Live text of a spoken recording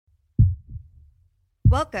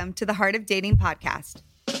Welcome to the Heart of Dating podcast.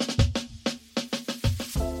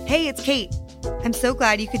 Hey, it's Kate. I'm so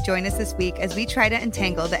glad you could join us this week as we try to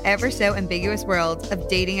untangle the ever so ambiguous world of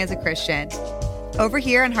dating as a Christian. Over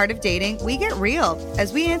here on Heart of Dating, we get real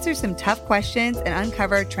as we answer some tough questions and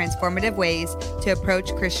uncover transformative ways to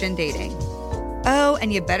approach Christian dating. Oh,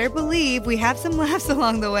 and you better believe we have some laughs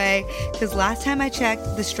along the way, because last time I checked,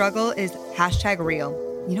 the struggle is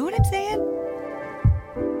 #real. You know what I'm saying?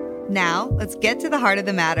 Now, let's get to the heart of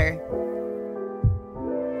the matter.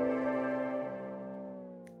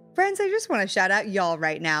 Friends, I just want to shout out y'all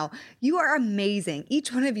right now. You are amazing.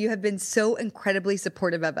 Each one of you have been so incredibly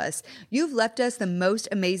supportive of us. You've left us the most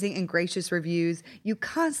amazing and gracious reviews. You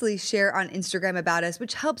constantly share on Instagram about us,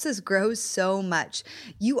 which helps us grow so much.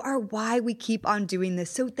 You are why we keep on doing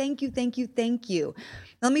this. So thank you, thank you, thank you.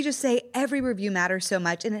 Let me just say, every review matters so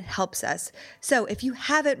much and it helps us. So if you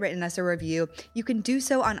haven't written us a review, you can do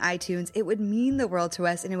so on iTunes. It would mean the world to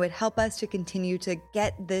us and it would help us to continue to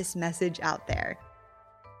get this message out there.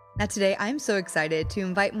 Now today, I'm so excited to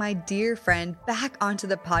invite my dear friend back onto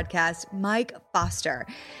the podcast, Mike Foster.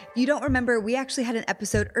 If you don't remember, we actually had an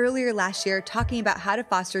episode earlier last year talking about how to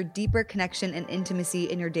foster deeper connection and intimacy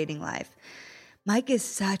in your dating life. Mike is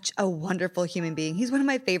such a wonderful human being. He's one of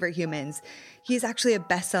my favorite humans. He's actually a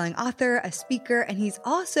best-selling author, a speaker, and he's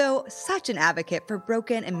also such an advocate for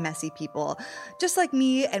broken and messy people, just like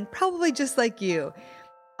me and probably just like you.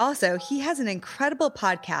 Also, he has an incredible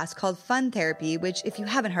podcast called Fun Therapy, which if you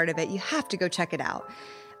haven't heard of it, you have to go check it out.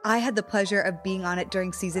 I had the pleasure of being on it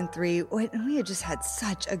during season 3, and we had just had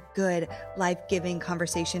such a good, life-giving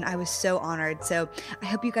conversation. I was so honored. So I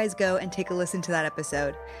hope you guys go and take a listen to that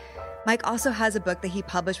episode. Mike also has a book that he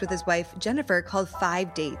published with his wife, Jennifer, called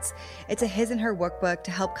 5 Dates. It's a his and her workbook to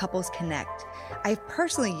help couples connect. I've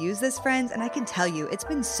personally used this, friends, and I can tell you it's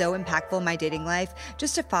been so impactful in my dating life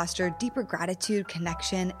just to foster deeper gratitude,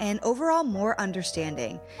 connection, and overall more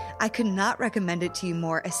understanding. I could not recommend it to you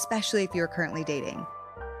more, especially if you're currently dating.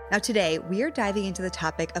 Now today, we are diving into the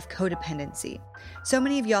topic of codependency. So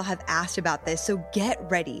many of y'all have asked about this, so get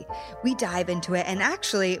ready. We dive into it, and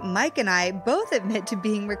actually, Mike and I both admit to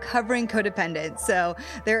being recovering codependents, so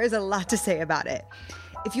there is a lot to say about it.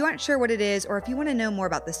 If you aren't sure what it is, or if you want to know more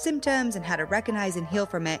about the symptoms and how to recognize and heal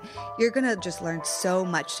from it, you're going to just learn so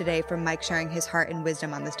much today from Mike sharing his heart and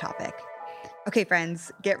wisdom on this topic. Okay,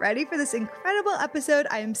 friends, get ready for this incredible episode.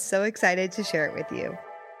 I am so excited to share it with you.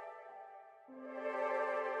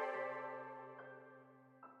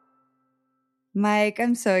 Mike,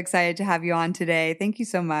 I'm so excited to have you on today. Thank you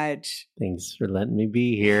so much. Thanks for letting me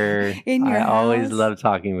be here. In your I house. Always love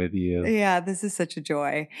talking with you. Yeah, this is such a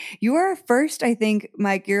joy. You are our first, I think,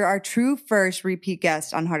 Mike, you're our true first repeat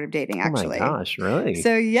guest on Heart of Dating, actually. Oh my gosh, really?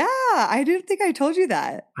 So yeah, I didn't think I told you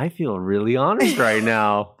that. I feel really honored right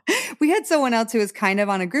now. We had someone else who was kind of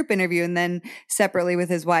on a group interview and then separately with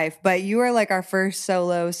his wife, but you are like our first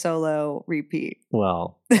solo repeat.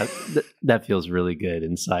 Well, that feels really good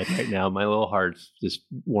inside right now. My little heart's just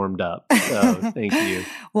warmed up. So thank you.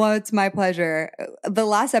 Well, it's my pleasure. The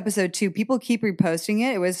last episode too, people keep reposting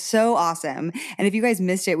it. It was so awesome. And if you guys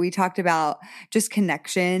missed it, we talked about just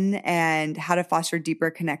connection and how to foster deeper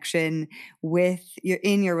connection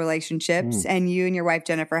in your relationships. And you and your wife,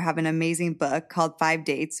 Jennifer, have an amazing book called 5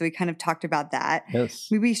 Dates. So we kind of talked about that. Yes.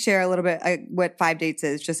 Maybe share a little bit what 5 Dates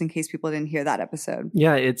is, just in case people didn't hear that episode.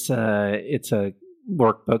 Yeah, it's a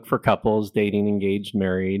workbook for couples, dating, engaged,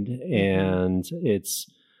 married, and it's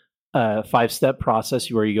a 5-step process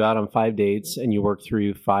where you go out on 5 dates and you work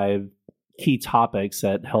through 5 key topics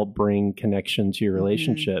that help bring connection to your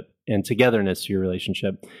relationship and togetherness to your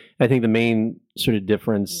relationship. I think the main sort of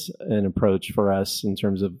difference and approach for us in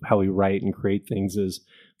terms of how we write and create things is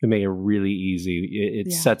we make it really easy.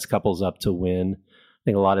 It sets couples up to win. I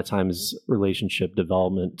think a lot of times relationship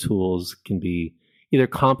development tools can be either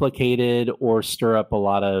complicated or stir up a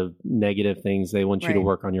lot of negative things. They want you to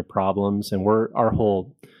work on your problems, and our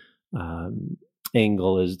whole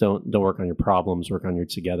angle is don't work on your problems, work on your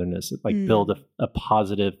togetherness. Like build a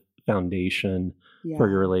positive foundation for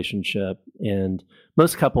your relationship. And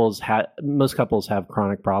most couples have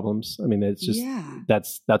chronic problems. I mean, it's just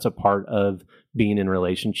that's a part of being in a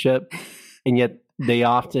relationship, and yet they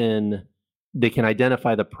can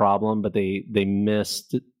identify the problem, but they miss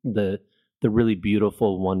the really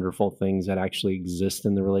beautiful, wonderful things that actually exist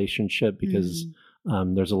in the relationship, because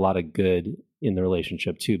there's a lot of good in the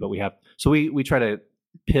relationship too. But we try to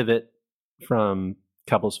pivot from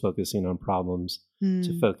couples focusing on problems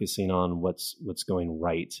to focusing on what's going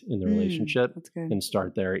right in the relationship and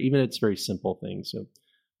start there. Even it's very simple things. So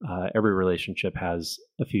every relationship has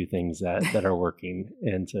a few things that are working,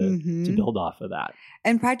 and to build off of that.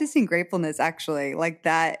 And practicing gratefulness, actually, like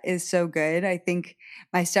that is so good. I think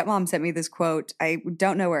my stepmom sent me this quote. I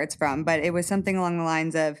don't know where it's from, but it was something along the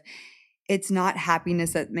lines of, it's not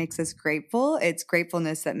happiness that makes us grateful. It's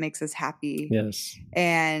gratefulness that makes us happy. Yes.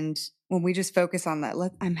 And when we just focus on that,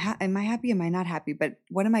 am I happy? Am I not happy? But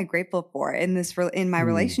what am I grateful for in my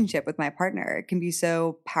relationship with my partner? It can be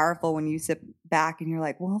so powerful when you sit back and you're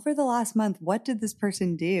like, well, for the last month, what did this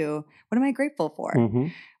person do? What am I grateful for? Mm-hmm.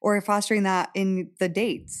 Or fostering that in the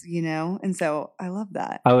dates, And so I love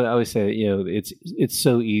that. I always say, it's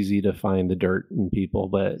so easy to find the dirt in people,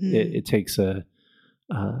 but it takes a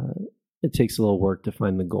little work to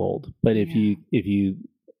find the gold. But if you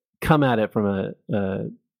come at it from a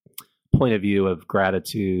point of view of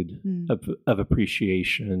gratitude, of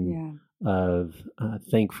appreciation, of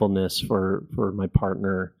thankfulness for my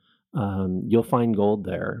partner, you'll find gold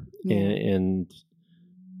there. And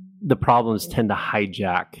the problems tend to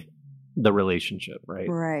hijack the relationship,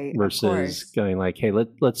 right? Versus going like, hey,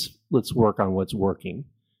 let's work on what's working.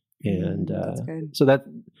 And so that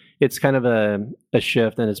it's kind of a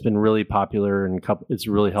shift, and it's been really popular, and it's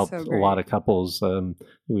really helped a lot of couples.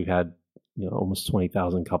 We've had almost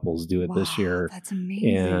 20,000 couples do it this year. That's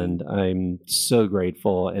amazing. And I'm so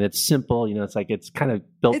grateful. And it's simple, it's kind of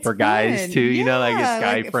built for guys too, it's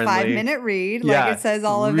guy friendly. 5-minute read, like it says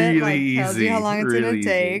all of really it, like easy, tells you how long it's really going to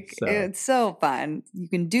take. So. It's so fun. You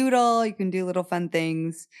can doodle, you can do little fun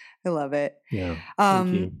things. I love it. Yeah.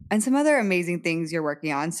 Thank you. And some other amazing things you're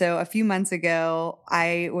working on. So a few months ago,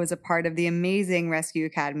 I was a part of the amazing Rescue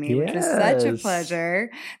Academy, which was such a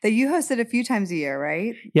pleasure, that you hosted a few times a year,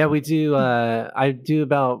 right? Yeah, we do. I do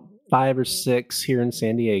about 5 or 6 here in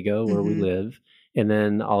San Diego where we live. And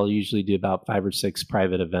then I'll usually do about 5 or 6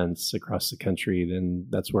 private events across the country. Then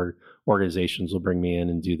that's where organizations will bring me in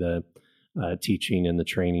and do the teaching and the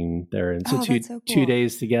training there. And so 2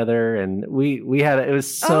 days together, and we had it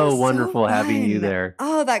was so wonderful having you there.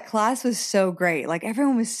 Oh, that class was so great. Like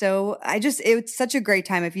everyone was so, it was such a great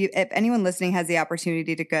time. If anyone listening has the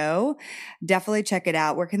opportunity to go, definitely check it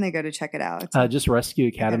out. Where can they go to check it out? Just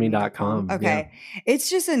rescueacademy.com. Okay. Yeah. It's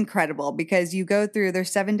just incredible because you go through, there's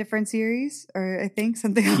 7 different series, or I think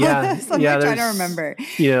something like that. I'm trying to remember.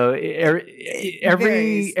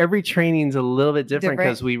 Every training's a little bit different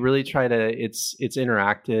because we really try to, it's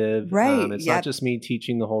interactive. Right. It's not just me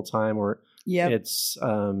teaching the whole time, or it's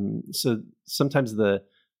so sometimes the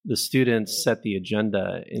students set the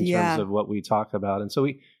agenda in terms of what we talk about. And so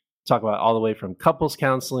we talk about all the way from couples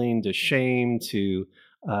counseling to shame to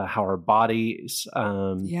how our bodies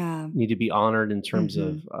need to be honored in terms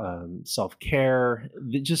of self-care,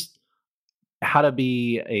 just how to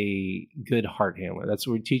be a good heart handler. That's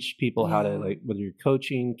where we teach people how to, like, whether you're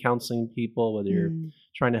coaching, counseling people, whether you're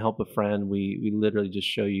trying to help a friend, we literally just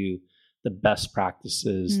show you the best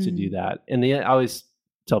practices to do that. And I always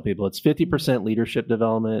tell people it's 50% leadership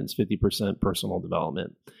development, it's 50% personal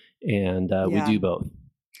development. And we do both.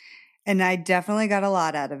 And I definitely got a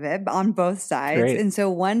lot out of it on both sides. Great. And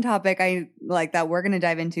so one topic I like that we're going to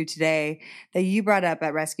dive into today that you brought up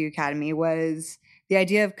at Rescue Academy was the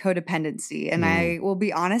idea of codependency. And I will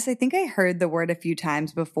be honest, I think I heard the word a few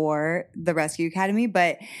times before the Rescue Academy,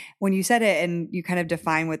 but when you said it and you kind of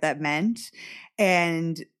defined what that meant,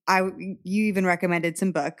 and you even recommended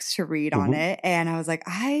some books to read on it. And I was like,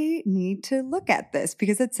 I need to look at this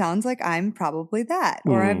because it sounds like I'm probably that,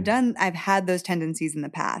 or I've had those tendencies in the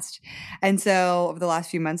past. And so over the last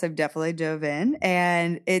few months, I've definitely dove in,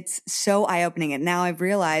 and it's so eye-opening. And now I've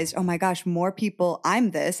realized, oh my gosh, I'm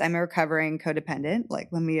a recovering codependent. Like,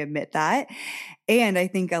 let me admit that. And I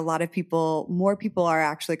think more people are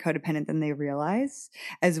actually codependent than they realize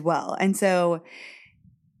as well. And so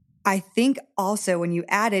I think also when you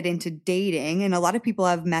add it into dating, and a lot of people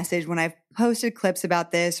have messaged when I've posted clips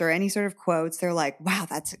about this or any sort of quotes, they're like, wow,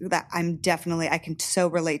 I can so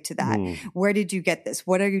relate to that. Where did you get this?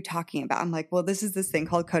 What are you talking about? I'm like, well, this is this thing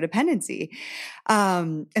called codependency.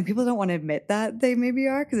 And people don't want to admit that they maybe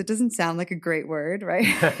are, because it doesn't sound like a great word, right?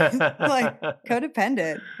 Like,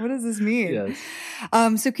 codependent. What does this mean?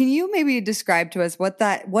 Yes. So can you maybe describe to us what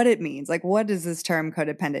it means? Like, what does this term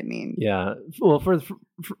codependent mean? Yeah. Well,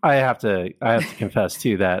 I have to confess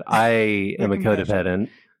too that I am a codependent.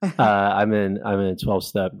 I'm in a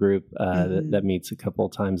 12-step group that meets a couple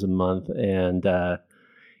of times a month, and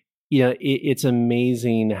it's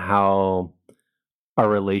amazing how our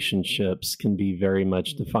relationships can be very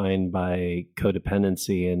much defined by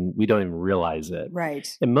codependency, and we don't even realize it. Right.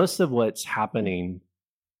 And most of what's happening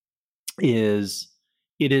is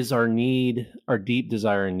our deep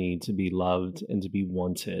desire and need to be loved and to be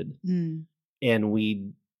wanted, and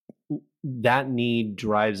we that need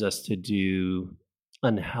drives us to do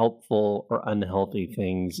unhelpful or unhealthy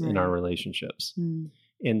things in our relationships.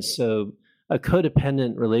 And so a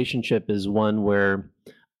codependent relationship is one where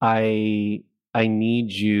I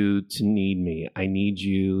need you to need me. I need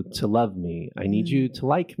you to love me. I need you to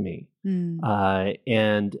like me.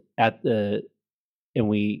 And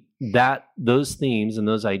those themes and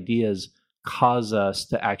those ideas cause us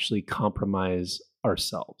to actually compromise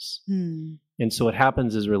ourselves. And so what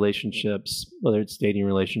happens is relationships, whether it's dating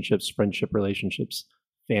relationships, friendship relationships,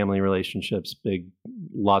 family relationships,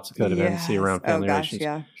 lots of codependency around family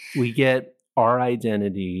relationships. We get our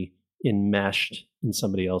identity enmeshed in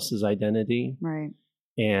somebody else's identity. Right.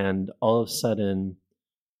 And all of a sudden,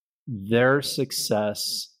 their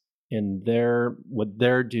success and what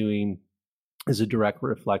they're doing is a direct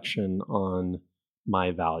reflection on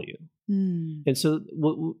my value. And so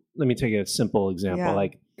let me take a simple example,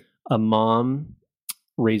 like a mom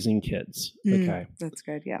raising kids. Okay. That's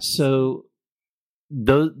good. Yeah. So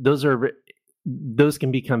those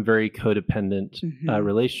can become very codependent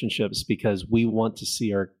relationships, because we want to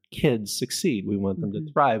see our kids succeed. We want them to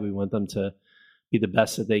thrive. We want them to be the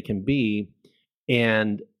best that they can be.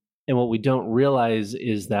 And what we don't realize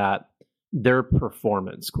is that their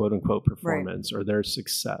performance, quote unquote performance, or their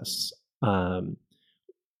success,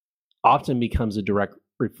 often becomes a direct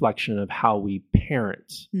reflection of how we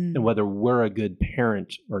parent and whether we're a good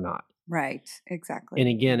parent or not. Right. Exactly. And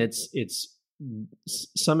again, it's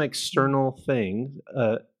some external thing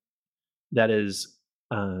that is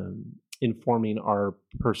informing our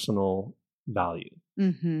personal value.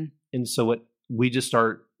 And so what we just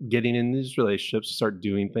start getting in these relationships, start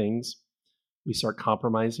doing things, we start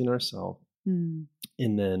compromising ourselves, and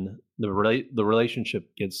then the relationship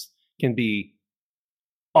can be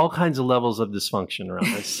all kinds of levels of dysfunction around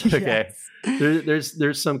this. Okay.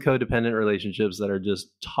 There's some codependent relationships that are just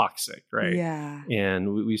toxic, right? Yeah.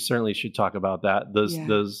 And we certainly should talk about that,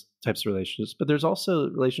 those types of relationships. But there's also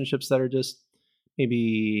relationships that are just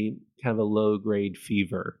maybe kind of a low grade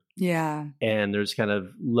fever. Yeah. And there's kind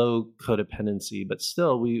of low codependency, but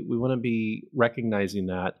still we want to be recognizing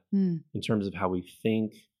that in terms of how we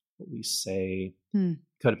think, what we say.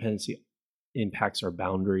 Codependency impacts our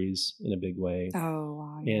boundaries in a big way. Oh,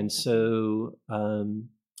 wow. And so,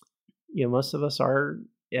 most of us are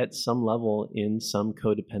at some level in some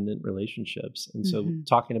codependent relationships. And so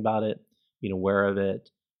talking about it, being aware of it,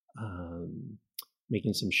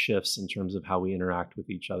 making some shifts in terms of how we interact with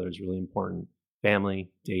each other is really important.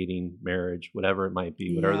 Family, dating, marriage, whatever it might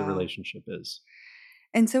be, whatever the relationship is.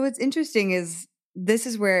 And so what's interesting is this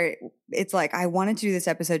is where it's like, I wanted to do this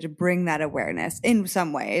episode to bring that awareness in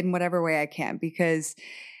some way, in whatever way I can, because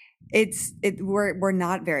we're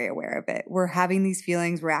not very aware of it. We're having these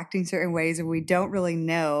feelings, we're acting certain ways, and we don't really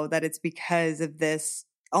know that it's because of this,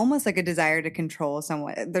 almost like a desire to control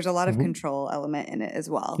someone. There's a lot of control element in it as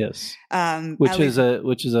well. Yes.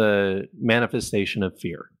 Which is a manifestation of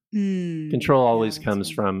fear. Control always comes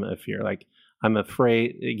from a fear. Like, I'm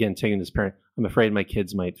afraid, again, taking this parent, I'm afraid my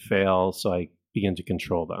kids might fail, so I begin to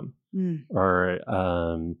control them. Or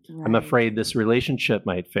I'm afraid this relationship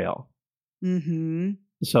might fail.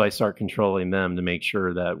 So I start controlling them to make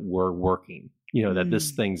sure that we're working, that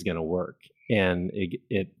this thing's going to work. And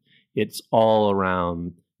it's all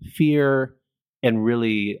around fear and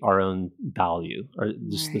really our own value, or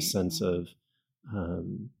just the sense of,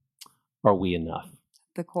 are we enough?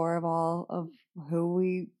 The core of all of who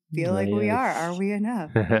we feel like we are. Are we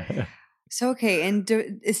enough? So, okay. And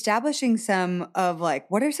establishing some of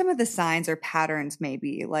what are some of the signs or patterns,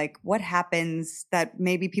 maybe like what happens that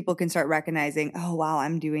maybe people can start recognizing, oh, wow,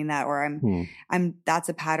 I'm doing that, or that's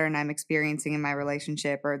a pattern I'm experiencing in my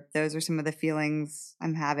relationship, or those are some of the feelings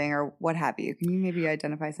I'm having, or what have you. Can you maybe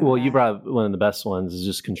identify some? Well, you brought up one of the best ones is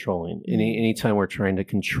just controlling. Anytime we're trying to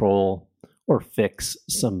control or fix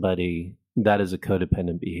somebody, that is a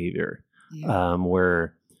codependent behavior,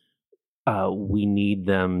 where we need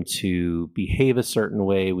them to behave a certain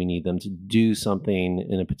way. We need them to do something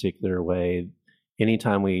in a particular way.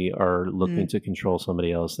 Anytime we are looking to control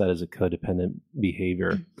somebody else, that is a codependent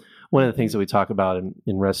behavior. One of the things that we talk about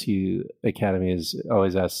in Rescue Academy is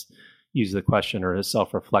always use the question, or a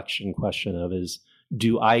self-reflection question of, is,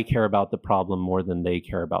 do I care about the problem more than they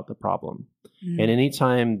care about the problem? And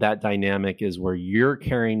anytime that dynamic is where you're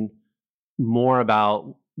caring more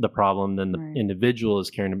about the problem than the individual is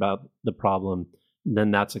caring about the problem, then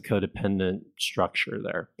that's a codependent structure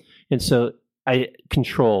there. And so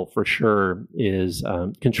control for sure is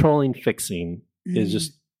controlling, fixing is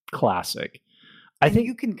just classic. I And think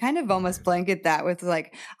you can kind of almost blanket that with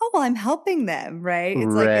like, oh, well, I'm helping them, right?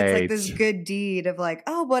 It's like this right. good deed of like,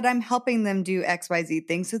 oh, but I'm helping them do XYZ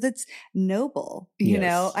thing. So that's noble,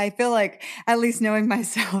 Yes. I feel like at least knowing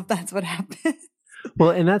myself, that's what happens.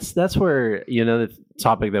 Well, and that's where, the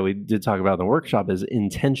topic that we did talk about in the workshop is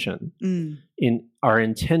intention. In our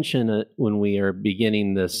intention when we are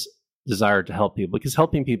beginning this desire to help people, because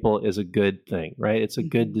helping people is a good thing, right? It's a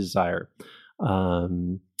good desire.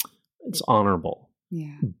 It's honorable.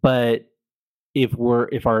 Yeah. But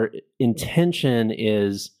if our intention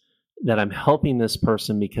is that I'm helping this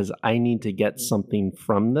person because I need to get something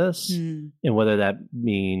from this, and whether that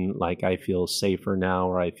mean like I feel safer now,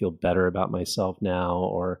 or I feel better about myself now,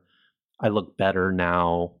 or I look better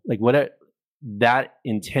now, like that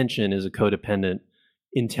intention is a codependent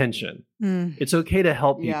intention. It's okay to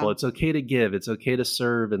help people. Yeah. It's okay to give. It's okay to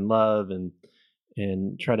serve and love and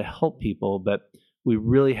try to help people, but we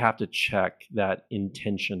really have to check that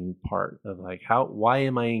intention part of like, why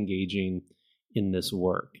am I engaging in this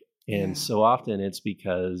work? And so often it's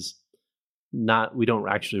because we don't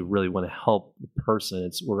actually really want to help the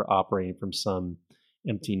person. We're operating from some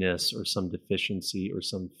emptiness or some deficiency or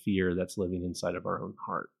some fear that's living inside of our own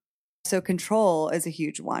heart. So control is a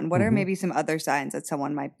huge one. What are maybe some other signs that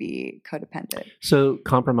someone might be codependent? So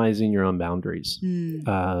compromising your own boundaries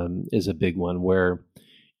is a big one, where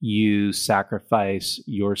you sacrifice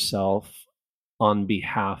yourself on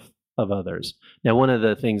behalf of others. Now, one of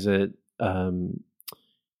the things that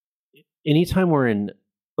anytime we're in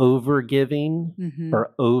over giving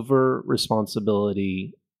or over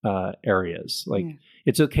responsibility areas, like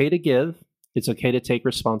it's okay to give, it's okay to take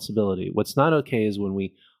responsibility. What's not okay is when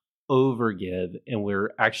we over give and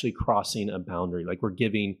we're actually crossing a boundary, like we're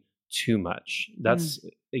giving too much. That's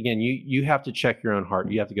again, you have to check your own heart.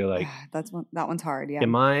 You have to go like, that one's hard. Yeah.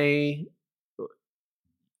 Am I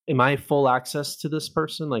full access to this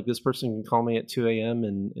person? Like this person can call me at 2 a.m.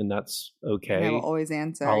 and that's okay. I will always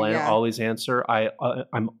answer. I'll always answer.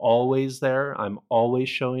 I'm always there. I'm always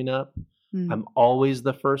showing up. I'm always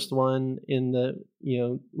the first one in the,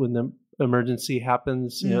 when the emergency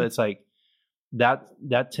happens, it's like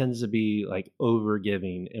that tends to be like over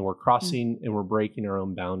giving, and we're crossing and we're breaking our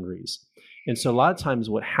own boundaries. And so a lot of times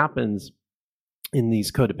what happens in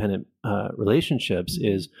these codependent relationships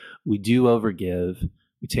is we do overgive.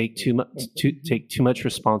 We take too much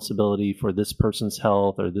responsibility for this person's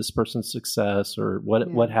health or this person's success or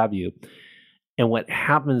what have you. And what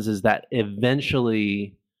happens is that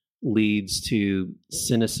eventually leads to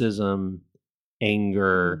cynicism,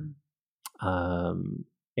 anger,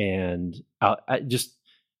 and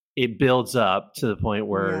it builds up to the point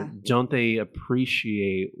where don't they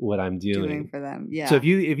appreciate what I'm doing for them? Yeah. So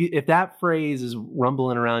if that phrase is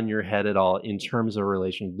rumbling around your head at all in terms of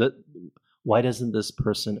relation, why doesn't this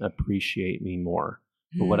person appreciate me more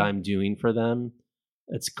for what I'm doing for them?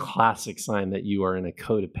 It's a classic sign that you are in a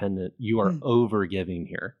codependent. You are over giving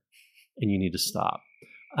here, and you need to stop.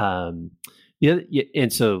 And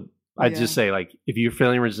so I'd just say, like, if you're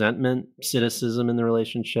feeling resentment, cynicism in the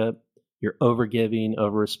relationship, you're over giving,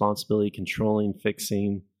 over responsibility, controlling,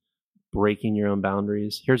 fixing, breaking your own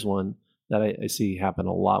boundaries. Here's one that I see happen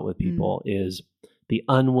a lot with people is the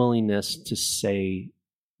unwillingness to say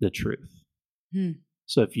the truth.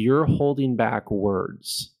 So if you're holding back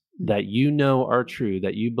words that are true,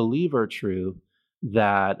 that you believe are true,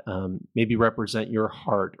 that maybe represent your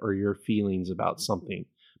heart or your feelings about something,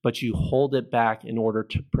 but you hold it back in order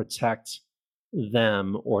to protect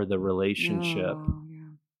them or the relationship,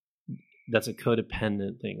 that's a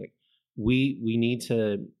codependent thing. Like we need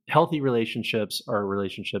to, healthy relationships are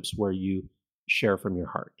relationships where you share from your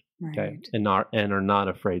heart, okay, and are not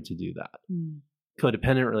afraid to do that.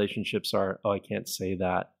 Codependent relationships are, I can't say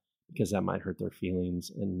that because that might hurt their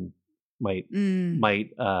feelings and might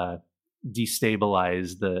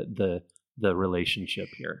destabilize the relationship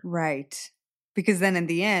here. Right. Because then in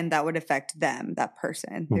the end, that would affect them, that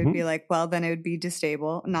person. It would be like, well, then it would be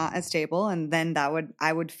not as stable. And then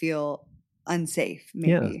I would feel unsafe,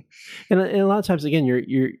 maybe. Yeah. And a lot of times, again,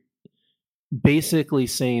 you're basically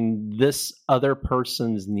saying this other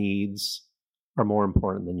person's needs are more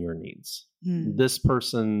important than your needs. This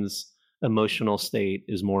person's emotional state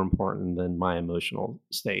is more important than my emotional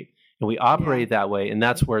state. And we operate that way. And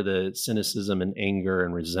that's where the cynicism and anger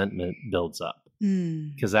and resentment builds up.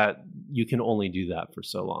 Because that you can only do that for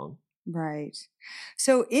so long. Right.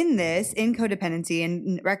 So in codependency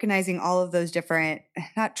and recognizing all of those different,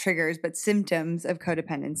 not triggers, but symptoms of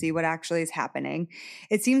codependency, what actually is happening,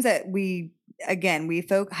 it seems that we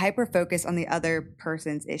hyper focus on the other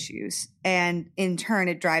person's issues. And in turn,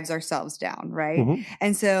 it drives ourselves down. Right.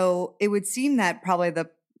 And so it would seem that probably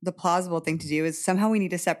the plausible thing to do is somehow we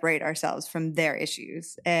need to separate ourselves from their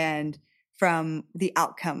issues and from the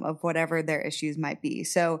outcome of whatever their issues might be.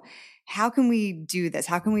 So how can we do this?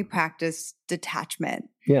 How can we practice detachment?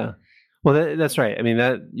 Yeah. Well, that's right. I mean,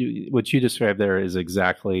 what you described there is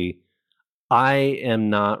exactly, I am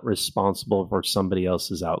not responsible for somebody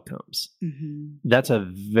else's outcomes. Mm-hmm. That's a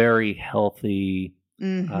very healthy,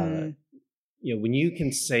 when you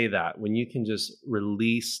can say that, when you can just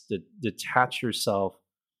release, detach yourself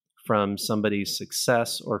from somebody's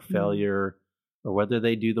success or failure, or whether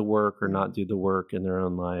they do the work or not do the work in their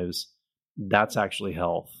own lives, that's actually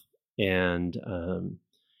health. And,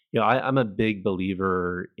 I'm a big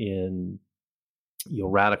believer in,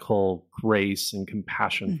 radical grace and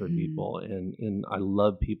compassion for people. And I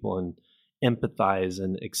love people and empathize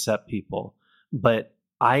and accept people, but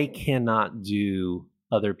I cannot do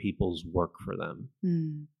other people's work for them.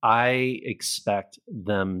 I expect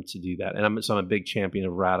them to do that. And I'm a big champion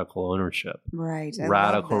of radical ownership, right?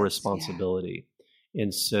 Radical responsibility. Yeah.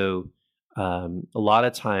 And so a lot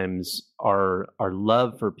of times our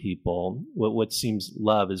love for people, what seems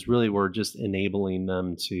love is really, we're just enabling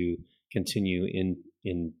them to continue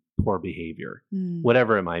in poor behavior,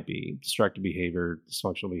 whatever it might be, destructive behavior,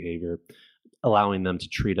 dysfunctional behavior, allowing them to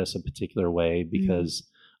treat us a particular way because,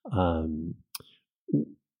 I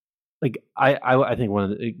think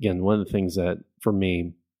one of the things that for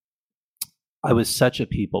me, I was such a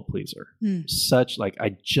people pleaser,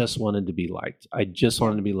 I just wanted to be liked. I just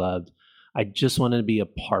wanted to be loved. I just wanted to be a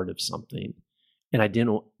part of something, and I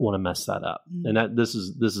didn't want to mess that up. And that this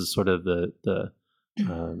is sort of the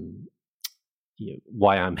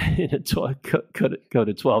why I'm in a go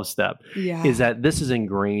to 12 step is that this is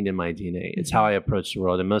ingrained in my DNA. It's how I approach the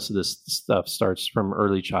world. And most of this stuff starts from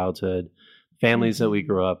early childhood, families that we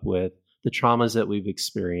grew up with, the traumas that we've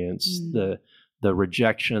experienced, the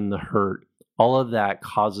rejection, the hurt, all of that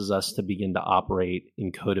causes us to begin to operate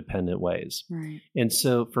in codependent ways. Right. And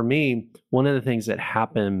so for me, one of the things that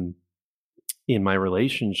happened in my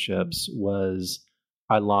relationships was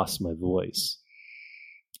I lost my voice.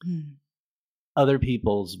 Other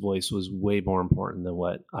people's voice was way more important than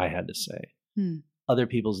what I had to say. Other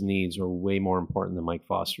people's needs were way more important than Mike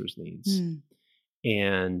Foster's needs.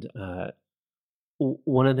 And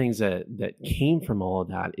one of the things that came from all of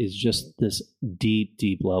that is just this deep,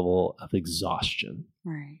 deep level of exhaustion.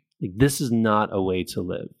 Right. Like, this is not a way to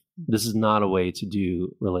live. This is not a way to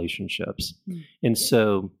do relationships. And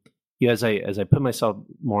so, as I put myself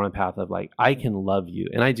more on a path of like, I can love you,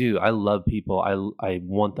 and I do. I love people. I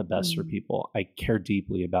want the best for people. I care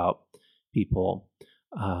deeply about people,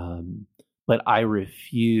 but I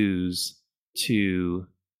refuse to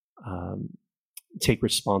take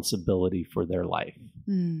responsibility for their life.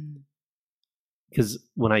 Because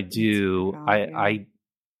when I do, I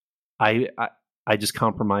just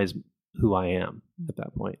compromise who I am at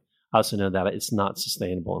that point. I also know that it's not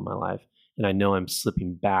sustainable in my life. And I know I'm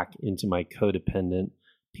slipping back into my codependent,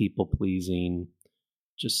 people-pleasing,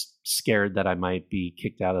 just scared that I might be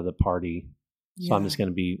kicked out of the party. So I'm going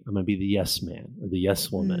to be the yes man or the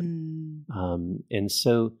yes woman. And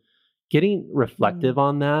so getting reflective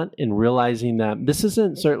on that and realizing that this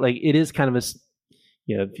isn't it is kind of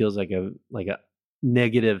it feels like a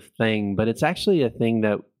negative thing, but it's actually a thing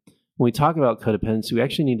that when we talk about codependency, we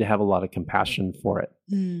actually need to have a lot of compassion for it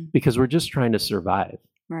because we're just trying to survive.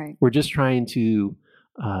 Right. We're just trying to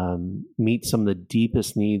meet some of the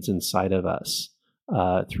deepest needs inside of us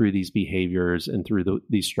through these behaviors and through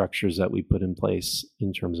these structures that we put in place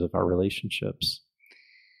in terms of our relationships.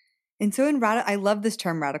 And so I love this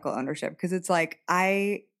term radical ownership because it's like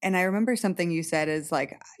I remember something you said is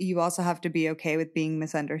like, you also have to be okay with being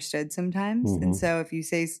misunderstood sometimes. And so if you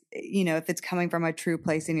say, if it's coming from a true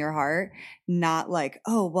place in your heart, not like,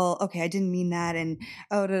 oh, well, okay, I didn't mean that. And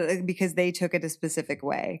because they took it a specific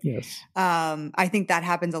way. Yes. I think that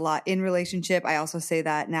happens a lot in relationship. I also say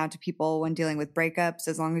that now to people when dealing with breakups,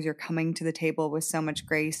 as long as you're coming to the table with so much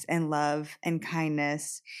grace and love and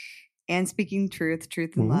kindness and speaking truth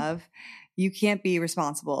and love, you can't be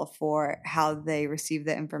responsible for how they receive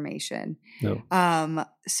the information. No.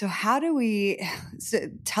 So how do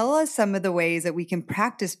tell us some of the ways that we can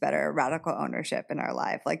practice better radical ownership in our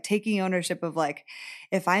life? Like taking ownership of like,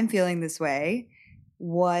 if I'm feeling this way,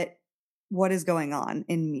 what is going on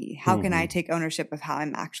in me? How can I take ownership of how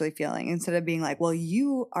I'm actually feeling instead of being like, well,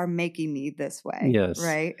 you are making me this way. Yes.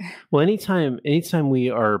 Right. Well, anytime we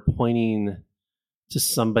are pointing to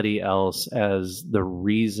somebody else as the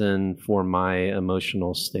reason for my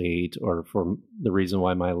emotional state or for the reason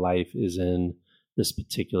why my life is in this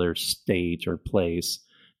particular state or place,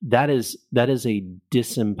 that is a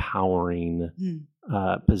disempowering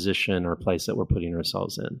position or place that we're putting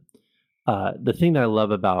ourselves in. The thing that I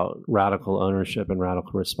love about radical ownership and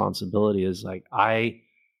radical responsibility is like I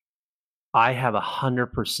have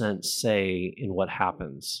 100% say in what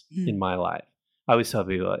happens in my life. I always tell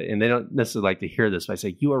people, and they don't necessarily like to hear this, but I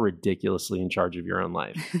say, you are ridiculously in charge of your own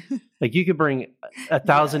life. Like you could bring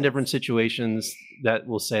 1,000 different situations that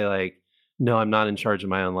will say like, no, I'm not in charge of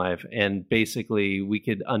my own life. And basically we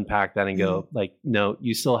could unpack that and go like, no,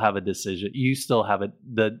 you still have a decision. You still have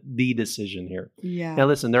the decision here. Yeah. Now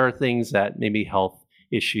listen, there are things that maybe health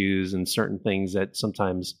issues and certain things that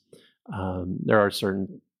sometimes there are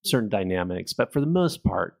certain dynamics, but for the most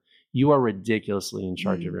part, you are ridiculously in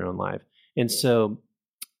charge of your own life. And so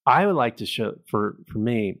I would like to show for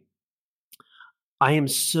me, I am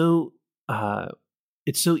so,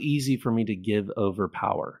 it's so easy for me to give over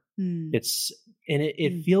power.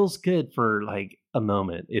 It feels good for like a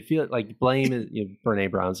moment. It feels like blame is,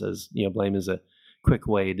 Brene Brown says, blame is a quick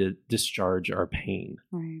way to discharge our pain.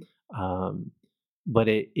 Right. But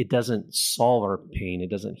it doesn't solve our pain. It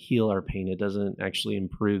doesn't heal our pain. It doesn't actually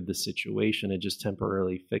improve the situation. It just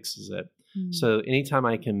temporarily fixes it. So anytime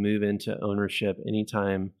I can move into ownership,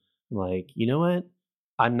 anytime I'm like, you know what,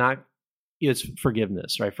 I'm not, it's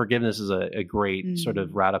forgiveness, right? Forgiveness is a great sort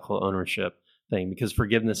of radical ownership thing because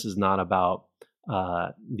forgiveness is not about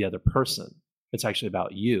the other person. It's actually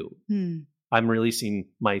about you. I'm releasing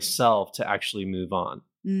myself to actually move on.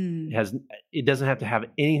 It doesn't have to have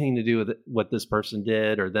anything to do with what this person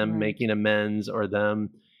did or them making amends or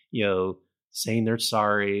them, saying they're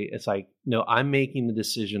sorry. It's like, no, I'm making the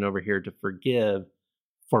decision over here to forgive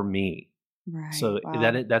for me. Right. So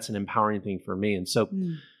that's an empowering thing for me. And so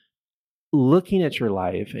looking at your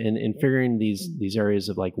life and figuring these areas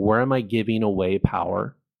of like, where am I giving away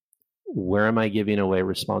power? Where am I giving away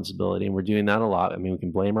responsibility? And we're doing that a lot. I mean, we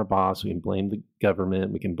can blame our boss. We can blame the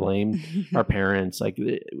government. We can blame our parents, like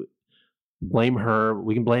blame her.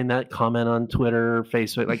 We can blame that comment on Twitter,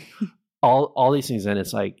 Facebook, like all these things. And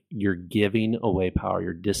it's like, you're giving away power.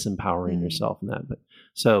 You're disempowering yourself in that. But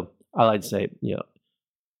so I like to say,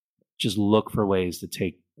 just look for ways to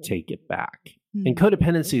take it back. And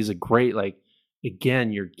codependency is a great, like,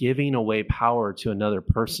 again, you're giving away power to another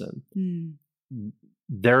person.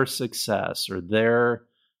 Their success or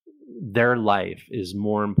their life is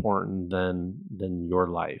more important than your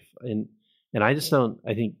life. And I just don't,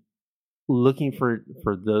 I think looking for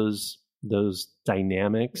those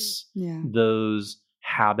dynamics, those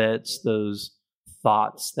habits, those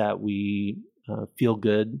thoughts that we feel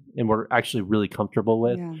good and we're actually really comfortable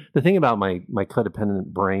with. The thing about my codependent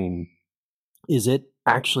brain is it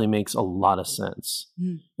actually makes a lot of sense.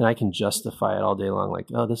 And I can justify it all day long. Like,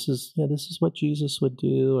 oh, this is what Jesus would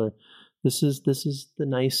do, or this is the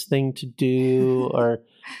nice thing to do,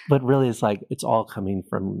 but really it's like, it's all coming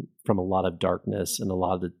from a lot of darkness and a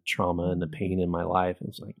lot of the trauma and the pain in my life. And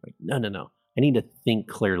it's like, no, I need to think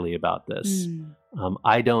clearly about this.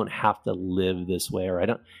 I don't have to live this way, or I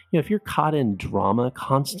don't, if you're caught in drama,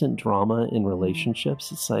 constant drama in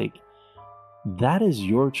relationships, it's like, that is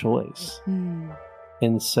your choice.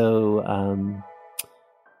 And so,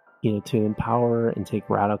 to empower and take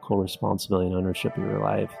radical responsibility and ownership of your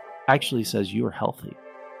life actually says you are healthy.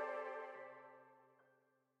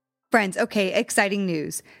 Friends, okay, exciting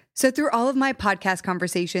news. So through all of my podcast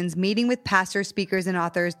conversations, meeting with pastors, speakers, and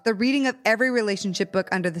authors, the reading of every relationship book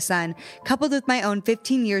under the sun, coupled with my own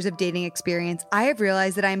 15 years of dating experience, I have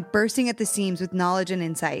realized that I'm bursting at the seams with knowledge and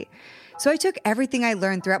insight. So I took everything I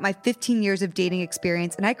learned throughout my 15 years of dating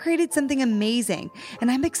experience and I created something amazing.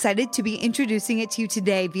 And I'm excited to be introducing it to you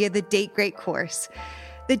today via the Date Great course.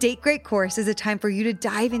 The Date Great course is a time for you to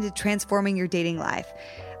dive into transforming your dating life.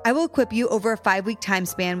 I will equip you over a 5-week time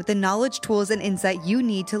span with the knowledge, tools, and insight you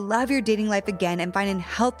need to love your dating life again and find a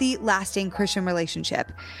healthy, lasting Christian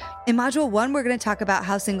relationship. In Module 1, we're going to talk about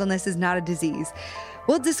how singleness is not a disease.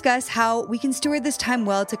 We'll discuss how we can steward this time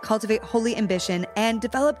well to cultivate holy ambition and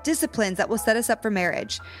develop disciplines that will set us up for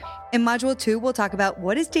marriage. In Module 2, we'll talk about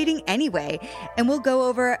what is dating anyway, and we'll go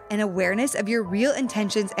over an awareness of your real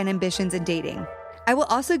intentions and ambitions in dating. I will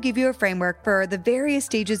also give you a framework for the various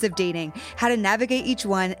stages of dating, how to navigate each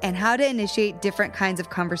one, and how to initiate different kinds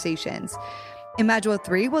of conversations. In Module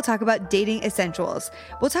 3, we'll talk about dating essentials.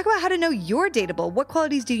 We'll talk about how to know you're dateable. What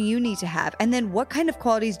qualities do you need to have? And then what kind of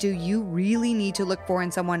qualities do you really need to look for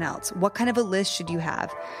in someone else? What kind of a list should you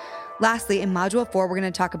have? Lastly, in Module 4, we're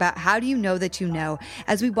going to talk about how do you know that you know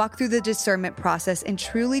as we walk through the discernment process and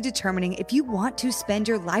truly determining if you want to spend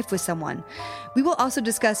your life with someone. We will also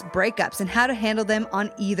discuss breakups and how to handle them on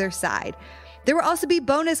either side. There will also be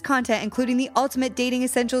bonus content, including the ultimate dating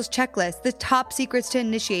essentials checklist, the top secrets to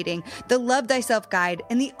initiating, the Love Thyself guide,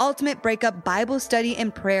 and the ultimate breakup Bible study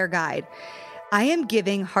and prayer guide. I am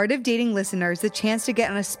giving Heart of Dating listeners the chance to get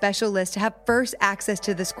on a special list to have first access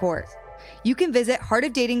to this course. You can visit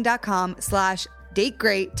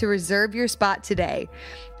heartofdating.com/dategreat to reserve your spot today.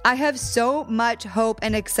 I have so much hope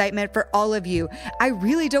and excitement for all of you. I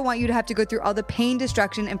really don't want you to have to go through all the pain,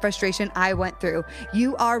 destruction, and frustration I went through.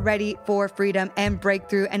 You are ready for freedom and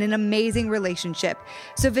breakthrough and an amazing relationship.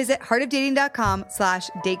 So visit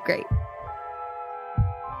heartofdating.com/dategreat.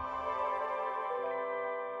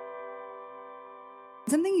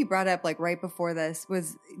 Something you brought up like right before this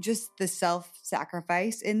was just the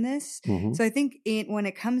self-sacrifice in this. Mm-hmm. So I think when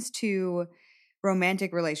it comes to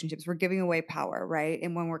romantic relationships, we're giving away power, right?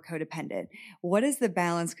 And when we're codependent, what is the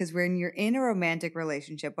balance? Because when you're in a romantic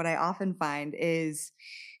relationship, what I often find is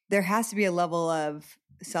there has to be a level of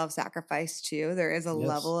self-sacrifice too. There is a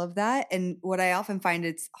level of that. And what I often find,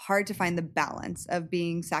 it's hard to find the balance of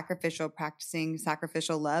being sacrificial, practicing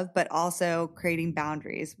sacrificial love, but also creating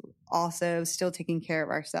boundaries, also still taking care of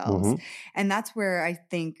ourselves. Mm-hmm. And that's where I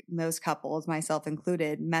think most couples, myself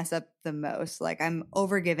included, mess up the most. Like I'm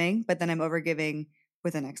overgiving, but then I'm overgiving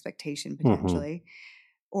with an expectation potentially.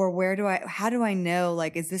 Or how do I know,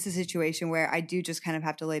 like, is this a situation where I do just kind of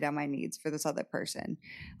have to lay down my needs for this other person?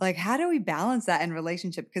 Like, how do we balance that in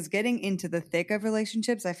relationship? Because getting into the thick of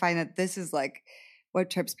relationships, I find that this is like what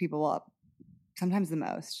trips people up sometimes the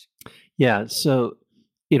most. Yeah. So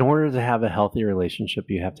in order to have a healthy relationship,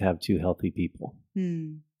 you have to have two healthy people.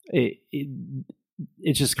 It's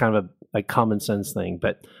just kind of a common sense thing.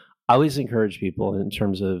 But I always encourage people in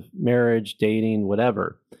terms of marriage, dating,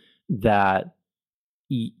 whatever, that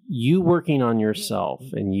you working on yourself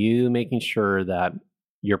and you making sure that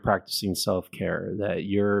you're practicing self-care, that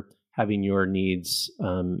you're having your needs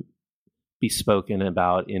be spoken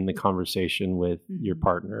about in the conversation with your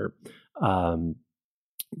partner,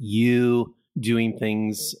 you doing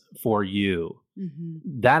things for you,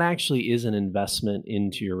 that actually is an investment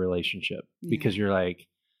into your relationship because you're like,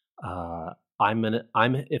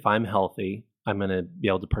 if I'm healthy, I'm going to be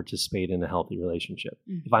able to participate in a healthy relationship.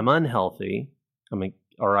 If I'm unhealthy, I'm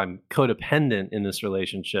codependent in this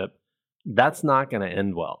relationship, that's not going to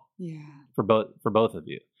end well for both of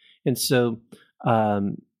you. And so,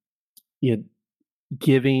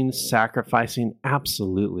 giving, sacrificing,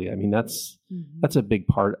 absolutely. I mean, that's a big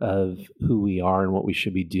part of who we are and what we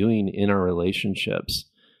should be doing in our relationships.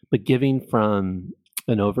 But giving from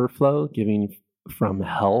an overflow, giving from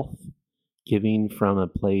health, giving from a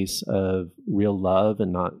place of real love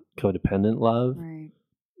and not codependent love. Right.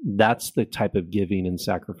 That's the type of giving and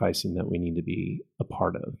sacrificing that we need to be a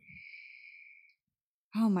part of.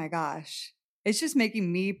 Oh my gosh. It's just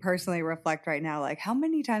making me personally reflect right now, like how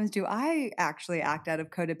many times do I actually act out of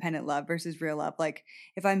codependent love versus real love? Like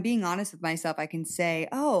if I'm being honest with myself, I can say,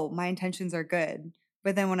 oh, my intentions are good.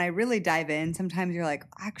 But then when I really dive in, sometimes you're like,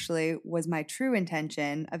 actually, was my true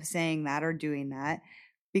intention of saying that or doing that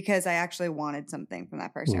because I actually wanted something from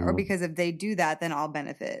that person? Or because if they do that, then I'll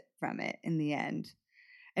benefit from it in the end.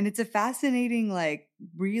 And it's a fascinating, like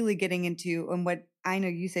really getting into, and what I know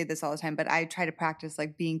you say this all the time, but I try to practice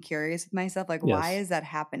like being curious with myself. Like, why is that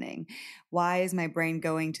happening? Why is my brain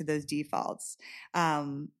going to those defaults?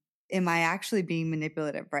 Am I actually being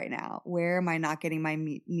manipulative right now? Where am I not getting my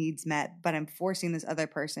needs met, but I'm forcing this other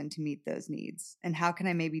person to meet those needs? And how can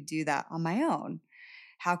I maybe do that on my own?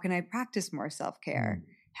 How can I practice more self-care?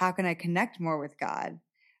 How can I connect more with God?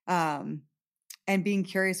 And being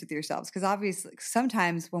curious with yourselves. Because obviously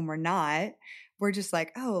sometimes when we're not, we're just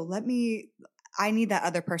like, oh, I need that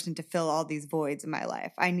other person to fill all these voids in my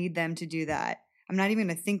life. I need them to do that. I'm not even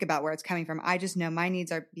going to think about where it's coming from. I just know my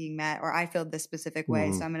needs are being met or I feel this specific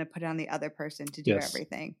way. So I'm going to put it on the other person to do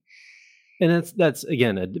everything. And that's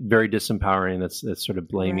again, a very disempowering. That's sort of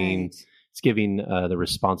blaming. Right. It's giving the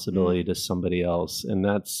responsibility to somebody else. And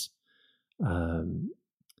that's,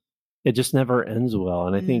 it just never ends well.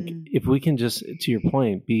 And I think if we can just, to your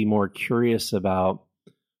point, be more curious about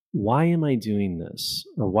why am I doing this?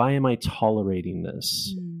 Or why am I tolerating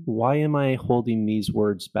this? Why am I holding these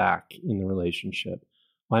words back in the relationship?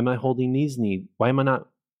 Why am I holding these needs? Why am I not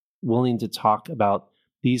willing to talk about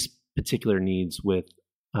these particular needs with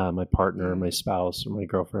my partner or my spouse or my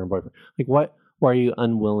girlfriend or boyfriend? Like, why are you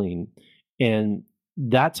unwilling? And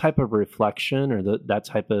that type of reflection or that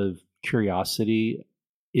type of curiosity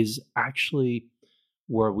is actually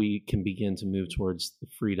where we can begin to move towards the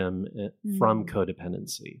freedom from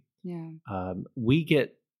codependency. Yeah. We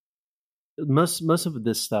get most of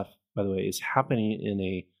this stuff, by the way, is happening in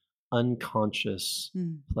a unconscious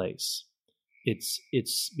place.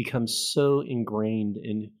 it's become so ingrained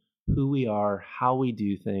in who we are, how we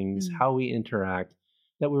do things, how we interact,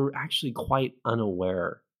 that we're actually quite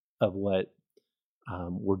unaware of what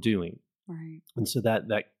we're doing. Right. And so that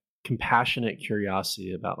compassionate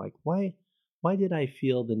curiosity about like, why did I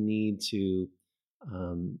feel the need to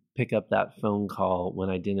pick up that phone call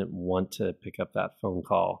when I didn't want to pick up that phone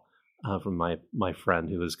call from my friend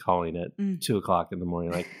who was calling at 2:00 in the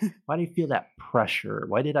morning? Like, why do you feel that pressure?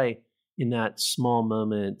 Why did I, in that small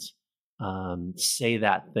moment, say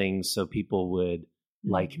that thing so people would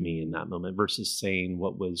like me in that moment, versus saying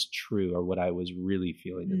what was true or what I was really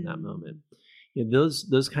feeling in that moment? You know,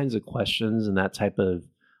 those kinds of questions and that type of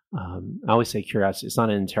I always say curiosity. It's not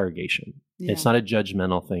an interrogation. Yeah. It's not a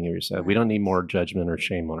judgmental thing of yourself. Right. We don't need more judgment or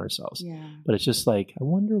shame on ourselves. Yeah. But it's just like, I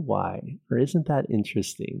wonder why, or isn't that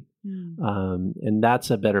interesting? And that's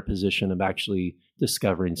a better position of actually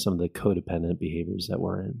discovering some of the codependent behaviors that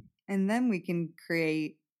we're in. And then we can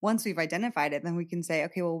create, once we've identified it, then we can say,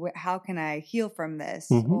 okay, well, how can I heal from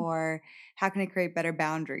this? Or how can I create better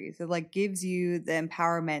boundaries? It like gives you the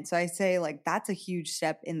empowerment. So I say like, that's a huge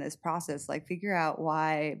step in this process. Like figure out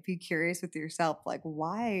why, be curious with yourself. Like,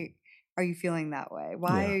 why are you feeling that way?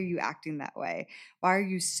 Why are you acting that way? Why are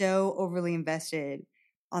you so overly invested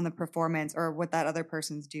on the performance or what that other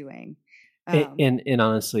person's doing? And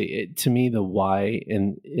honestly, to me, the why,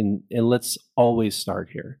 and let's always start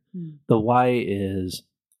here. The why is,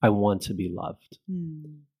 I want to be loved.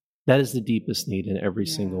 That is the deepest need in every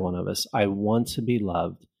single one of us. I want to be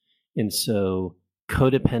loved. And so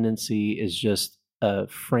codependency is just a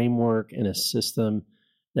framework and a system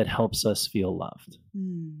that helps us feel loved.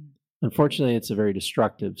 Unfortunately, it's a very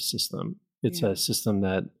destructive system. It's a system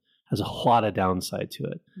that has a lot of downside to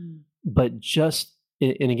it. But just,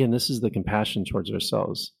 and again, this is the compassion towards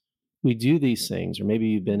ourselves. We do these things, or maybe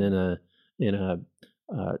you've been in a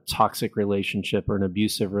toxic relationship or an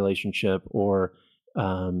abusive relationship, or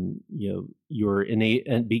you're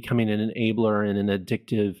becoming an enabler in an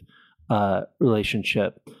addictive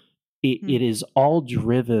relationship. It is all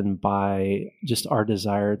driven by just our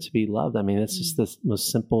desire to be loved. I mean, it's just the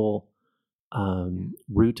most simple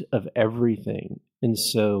root of everything. And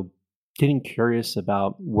so getting curious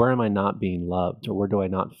about, where am I not being loved, or where do I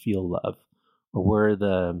not feel love, or where are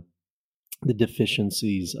the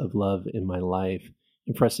deficiencies of love in my life,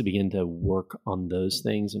 and for us to begin to work on those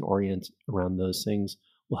things and orient around those things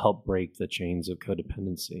will help break the chains of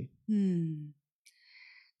codependency.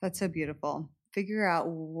 That's so beautiful. Figure out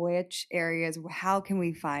which areas, how can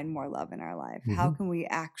we find more love in our life? How can we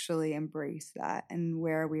actually embrace that? And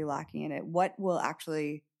where are we lacking in it? What will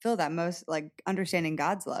actually fill that most, like understanding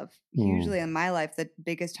God's love? Usually in my life, the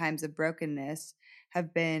biggest times of brokenness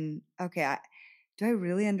have been, okay, do I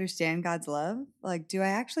really understand God's love? Like, do I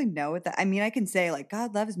actually know what that, I mean, I can say like,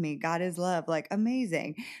 God loves me, God is love, like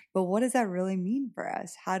amazing. But what does that really mean for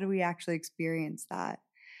us? How do we actually experience that?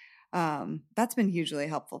 That's been hugely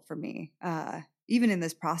helpful for me, even in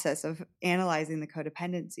this process of analyzing the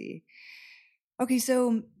codependency. Okay,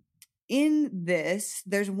 so in this,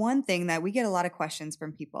 there's one thing that we get a lot of questions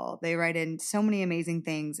from people. They write in so many amazing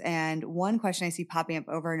things. And one question I see popping up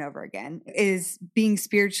over and over again is being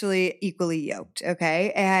spiritually equally yoked.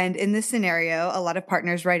 Okay. And in this scenario, a lot of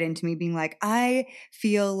partners write into me being like, I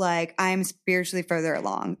feel like I'm spiritually further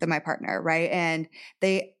along than my partner. Right. And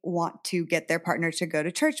they want to get their partner to go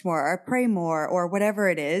to church more or pray more or whatever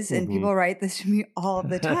it is. And people write this to me all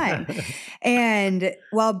the time. And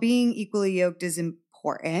while being equally yoked is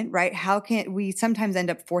important, right? How can we sometimes end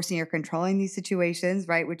up forcing or controlling these situations,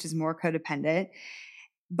 right? Which is more codependent,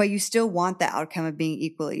 but you still want the outcome of being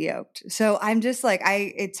equally yoked. So I'm just like,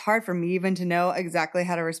 it's hard for me even to know exactly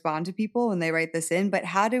how to respond to people when they write this in, but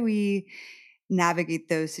how do we navigate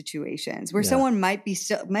those situations where someone might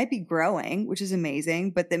be growing, which is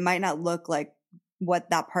amazing, but they might not look like what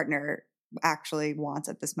that partner actually wants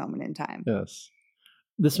at this moment in time? Yes.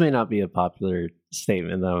 This may not be a popular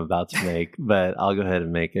statement that I'm about to make, but I'll go ahead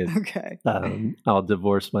and make it. Okay. I'll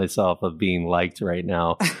divorce myself of being liked right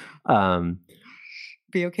now.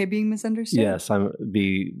 Be okay being misunderstood? Yes, I'm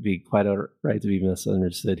be quite all right to be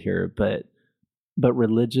misunderstood here, but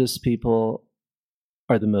religious people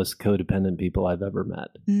are the most codependent people I've ever met.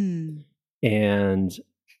 And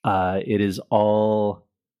it is all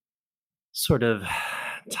sort of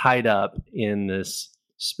tied up in this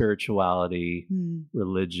spirituality,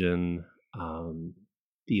 religion,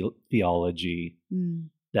 theology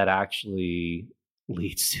that actually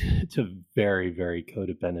leads to very, very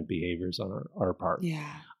codependent behaviors on our part.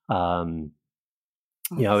 Yeah.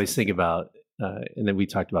 I always think about, and then we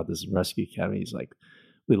talked about this in Rescue Academy. It's like,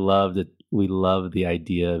 we love to we love the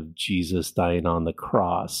idea of Jesus dying on the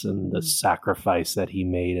cross and the sacrifice that he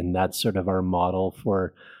made. And that's sort of our model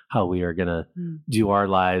for how we are going to do our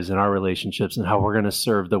lives and our relationships and how we're going to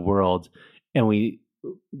serve the world.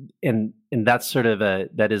 And that's sort of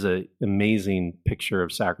that is a amazing picture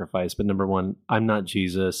of sacrifice. But number one, I'm not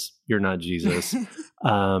Jesus. You're not Jesus.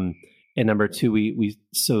 And number two, we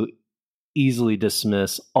so easily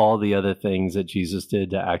dismiss all the other things that Jesus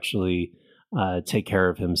did to actually take care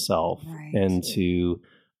of himself and to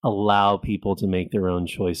allow people to make their own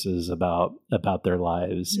choices about their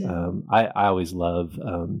lives. I always love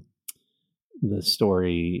the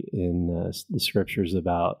story in the scriptures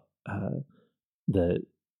about the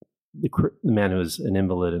man who was an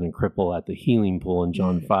invalid and a cripple at the healing pool in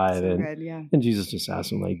John 5. So and, good, yeah. and Jesus just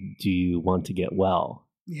asked him, like, do you want to get well?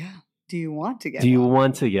 Yeah. Do you want to get Do you well?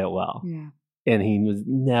 want to get well? Yeah. And he was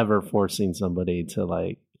never forcing somebody to,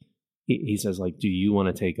 like, he says, like, do you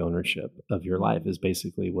want to take ownership of your life is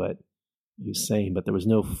basically what he was saying. But there was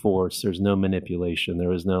no force. There's no manipulation. There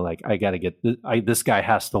was no, like, I got to get this guy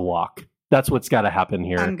has to walk. That's what's got to happen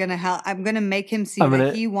here. I'm gonna make him see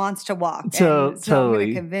that he wants to walk. So Totally. I'm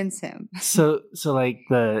gonna convince him. so like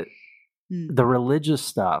the religious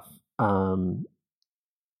stuff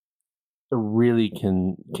really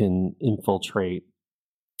can infiltrate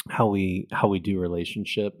how we do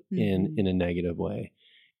relationship in a negative way.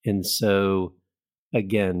 And so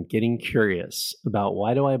again, getting curious about,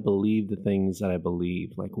 why do I believe the things that I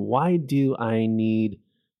believe? Like, why do I need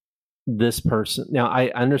this person? Now, I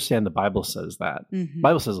understand the Bible says that. The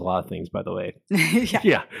Bible says a lot of things, by the way.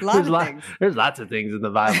 Yeah. There's lots of things in the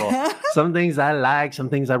Bible. Some things I like, some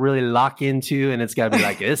things I really lock into, and it's got to be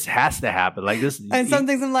like, this has to happen. Like this. And some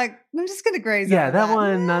things I'm like, I'm just going to graze over that. That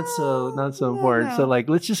one, not so important. No. So like,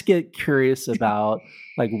 let's just get curious about,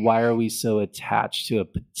 like, why are we so attached to a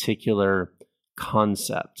particular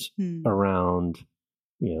concept around,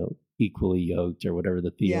 equally yoked or whatever the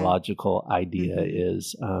theological idea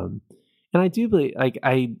is. And I do believe, like,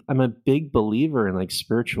 I'm a big believer in, like,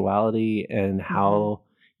 spirituality and how,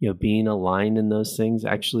 being aligned in those things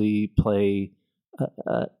actually play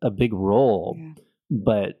a big role.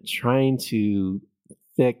 But trying to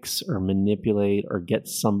fix or manipulate or get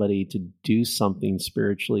somebody to do something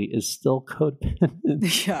spiritually is still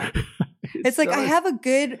codependent. Yeah. It's like, I have a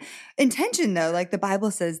good intention, though. Like, the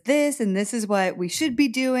Bible says this, and this is what we should be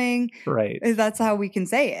doing. Right. That's how we can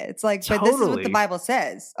say it. It's like, but this is what the Bible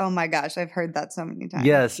says. Oh my gosh, I've heard that so many times.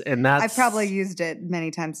 Yes, and I've probably used it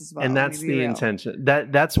many times as well. And that's the intention.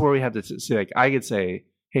 That's where we have to see. Like, I could say,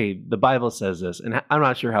 hey, the Bible says this, and I'm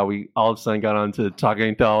not sure how we all of a sudden got onto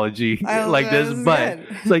talking theology like this, but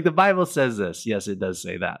it's like, the Bible says this. Yes, it does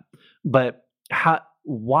say that. But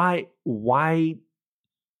why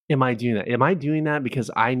am I doing that? Am I doing that because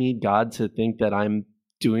I need God to think that I'm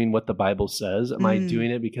doing what the Bible says? Am I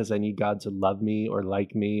doing it because I need God to love me or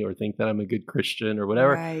like me or think that I'm a good Christian or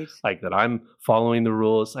whatever? Right. Like, that I'm following the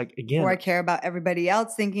rules. Like, again, or I care about everybody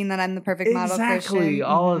else thinking that I'm the perfect model Christian. Exactly,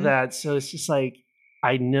 all of that. So it's just like,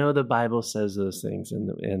 I know the Bible says those things,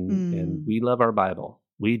 and we love our Bible.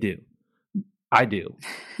 We do. I do.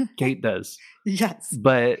 Kate does. Yes.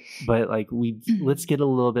 But like, let's get a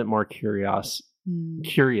little bit more curious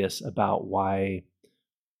about why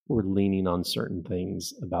we're leaning on certain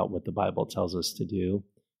things about what the Bible tells us to do,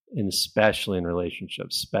 and especially in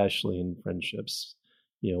relationships, especially in friendships.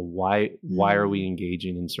 Why are we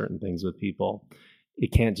engaging in certain things with people?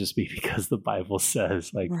 It can't just be because the Bible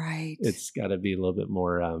says, like, right. It's got to be a little bit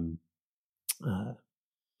more,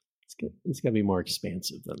 it's got to be more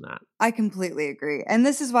expansive than that. I completely agree. And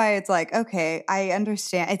this is why it's like, okay, I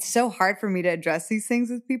understand. It's so hard for me to address these things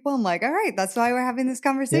with people. I'm like, all right, that's why we're having this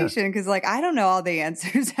conversation. Because like, I don't know all the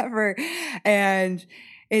answers ever. And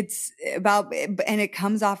it's about, and it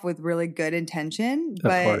comes off with really good intention,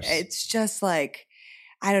 but it's just like,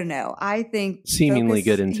 I don't know. I think seemingly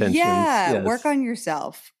good intentions. Yeah. Yes. Work on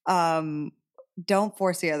yourself. Don't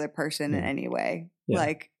force the other person in any way. Yeah.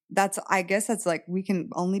 Like, I guess that's like, we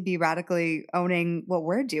can only be radically owning what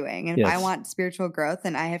we're doing. And if I want spiritual growth,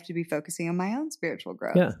 then I have to be focusing on my own spiritual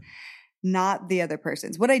growth, not the other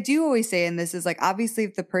person's. What I do always say in this is, like, obviously,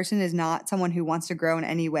 if the person is not someone who wants to grow in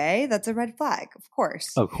any way, that's a red flag, of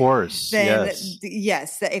course. Of course. Then,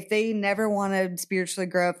 yes. If they never want to spiritually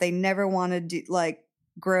grow, if they never want to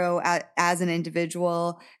grow as an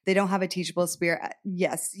individual, they don't have a teachable spirit,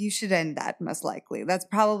 yes, you should end that, most likely. That's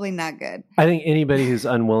probably not good. I think anybody who's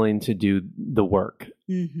unwilling to do the work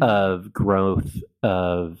of growth,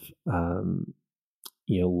 of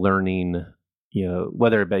learning,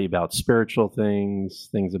 whether it be about spiritual things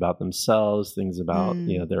about themselves, things about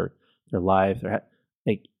their life,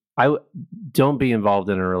 I don't be involved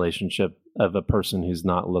in a relationship of a person who's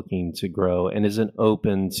not looking to grow and isn't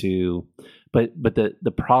open to. But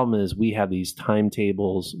the problem is we have these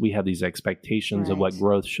timetables, we have these expectations of what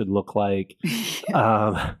growth should look like,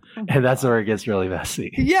 and that's where it gets really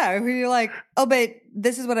messy. Yeah, you're like, oh, but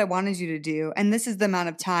this is what I wanted you to do, and this is the amount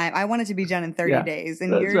of time I want it to be done in 30 days,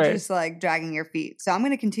 and you're just like dragging your feet. So I'm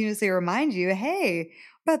going to continuously remind you, hey,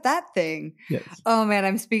 about that thing. Yes. Oh man,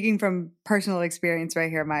 I'm speaking from personal experience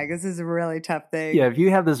right here, Mike. This is a really tough thing. Yeah, if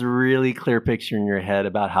you have this really clear picture in your head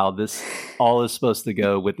about how this all is supposed to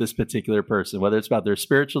go with this particular person, whether it's about their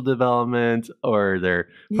spiritual development or their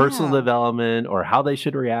personal development or how they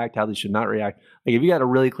should react, how they should not react. Like if you got a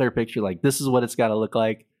really clear picture, like this is what it's got to look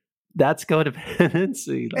like, that's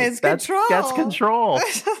codependency. Like, it's control. That's control.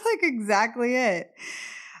 That's like exactly it.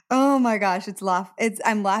 Oh my gosh,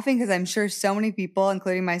 I'm laughing because I'm sure so many people,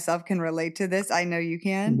 including myself, can relate to this. I know you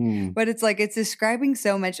can. Mm-hmm. But it's like, it's describing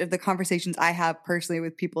so much of the conversations I have personally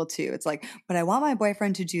with people too. It's like, but I want my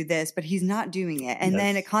boyfriend to do this, but he's not doing it. And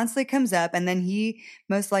then it constantly comes up, and then he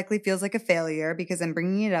most likely feels like a failure because I'm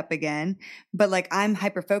bringing it up again. But like, I'm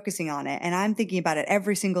hyper focusing on it and I'm thinking about it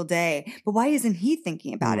every single day. But why isn't he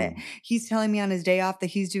thinking about it? He's telling me on his day off that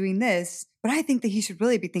he's doing this, but I think that he should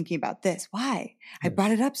really be thinking about this. Why? I brought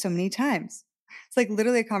it up so many times. It's like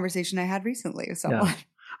literally a conversation I had recently with someone.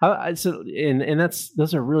 Yeah.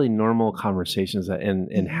 Those are really normal conversations that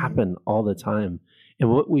and happen all the time. And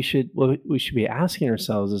what we should be asking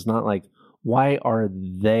ourselves is not like, why are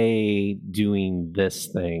they doing this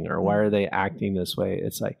thing or why are they acting this way?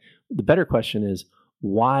 It's like the better question is,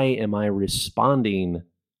 why am I responding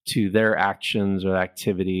to their actions or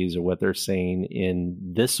activities or what they're saying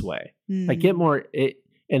in this way? Like get more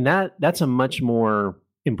and that's a much more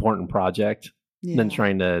important project than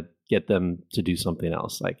trying to get them to do something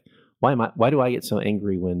else. Like why do I get so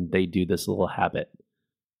angry when they do this little habit?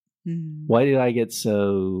 Why do I get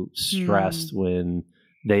so stressed when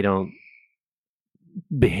they don't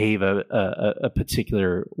behave a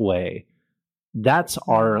particular way? That's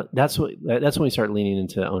when we start leaning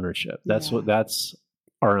into ownership. That's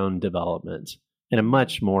our own development and a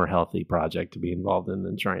much more healthy project to be involved in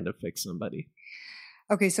than trying to fix somebody.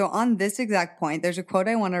 Okay, so on this exact point, there's a quote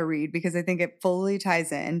I want to read because I think it fully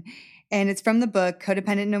ties in. And it's from the book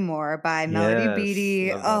Codependent No More by Melody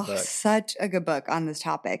Beattie. Oh, such a good book on this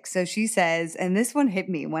topic. So she says, and this one hit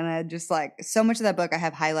me when I just like, so much of that book I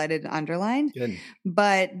have highlighted and underlined. Good.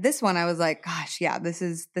 But this one I was like, gosh, yeah, this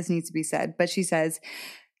needs to be said. But she says,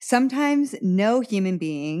 sometimes no human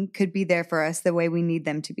being could be there for us the way we need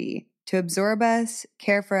them to be, to absorb us,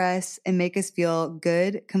 care for us, and make us feel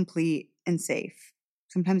good, complete, and safe.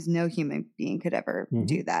 Sometimes no human being could ever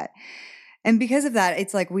do that. And because of that,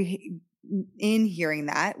 it's like in hearing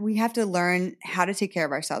that, we have to learn how to take care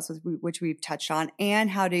of ourselves, which we've touched on, and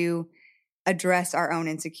how to address our own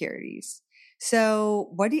insecurities.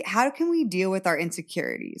 So how can we deal with our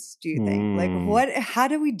insecurities, do you think? Like how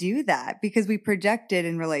do we do that? Because we project it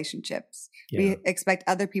in relationships. Yeah. We expect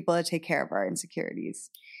other people to take care of our insecurities.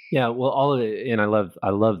 Yeah, well, all of it, and I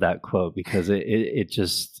love that quote because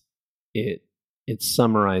it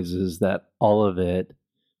summarizes that all of it,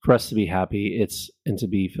 for us to be happy, and to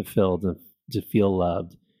be fulfilled and to feel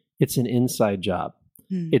loved, it's an inside job.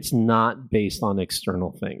 It's not based on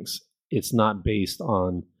external things. It's not based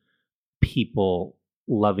on people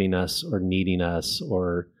loving us or needing us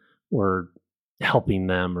or helping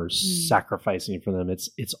them or sacrificing for them.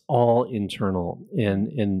 It's all internal.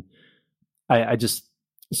 And I just,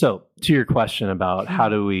 so to your question about how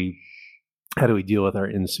do we deal with our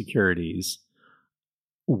insecurities,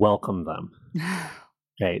 welcome them.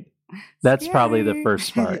 Right. That's probably the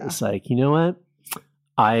first part. Yeah. It's like, you know what?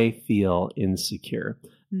 I feel insecure.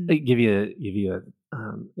 I give you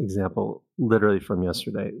an example literally from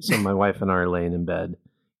yesterday. So my wife and I are laying in bed,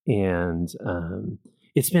 and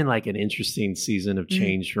it's been like an interesting season of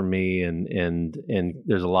change for me, and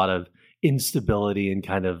there's a lot of instability in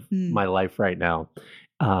kind of my life right now.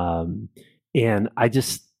 And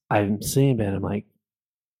I'm sitting in bed, I'm like,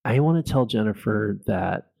 I want to tell Jennifer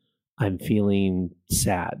that I'm feeling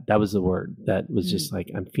sad. That was the word. That was just like,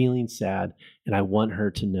 I'm feeling sad, and I want her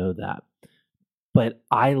to know that. But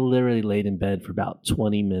I literally laid in bed for about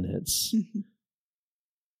 20 minutes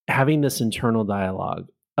having this internal dialogue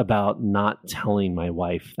about not telling my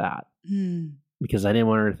wife that because I didn't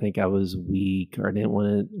want her to think I was weak, or I didn't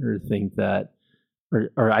want her to think that,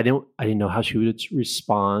 or I didn't know how she would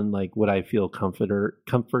respond. Like, would I feel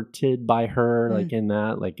comforted by her, like in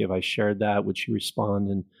that, like if I shared that, would she respond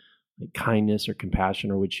in like kindness or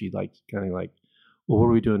compassion, or would she like kind of like, well, what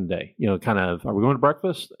are we doing today? You know, kind of, are we going to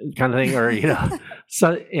breakfast kind of thing? Or, you know,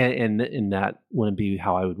 so, and that wouldn't be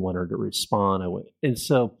how I would want her to respond. And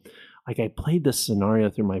so like I played this scenario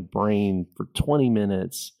through my brain for 20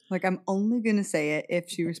 minutes. Like, I'm only going to say it if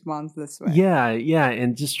she responds this way. Yeah.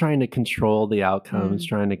 And just trying to control the outcomes,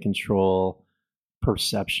 trying to control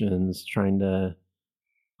perceptions,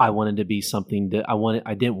 I wanted to be something that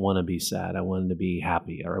I didn't want to be sad. I wanted to be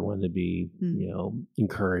happy, or I wanted to be,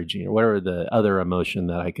 encouraging, or whatever the other emotion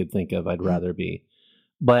that I could think of I'd rather be.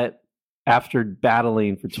 But after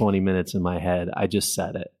battling for 20 minutes in my head, I just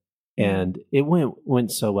said it, and it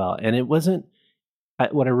went so well. And it wasn't,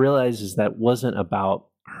 what I realized is that wasn't about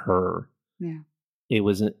her. Yeah. It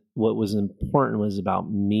wasn't, what was important was about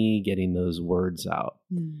me getting those words out.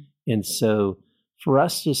 And so for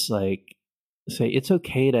us, just like say, it's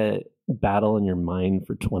okay to battle in your mind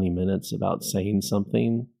for 20 minutes about saying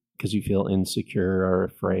something because you feel insecure or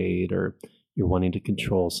afraid, or you're wanting to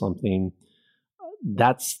control something.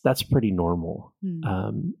 That's pretty normal.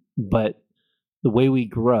 But the way we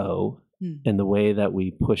grow and the way that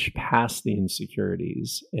we push past the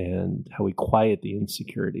insecurities and how we quiet the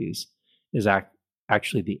insecurities is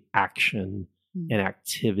actually the action and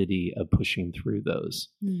activity of pushing through those.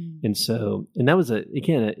 And so, and that was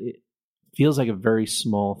it feels like a very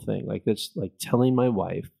small thing. Like that's like telling my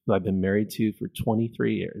wife, who I've been married to for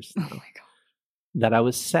 23 years now, that I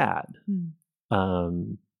was sad.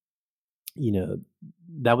 That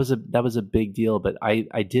was a big deal, but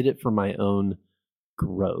I did it for my own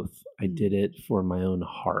growth. I did it for my own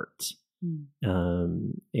heart.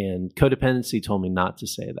 And codependency told me not to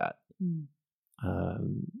say that.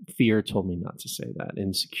 Fear told me not to say that.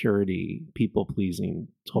 Insecurity, people pleasing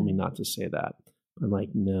told me not to say that. I'm like,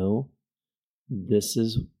 no, this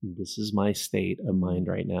is my state of mind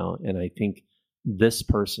right now. And I think this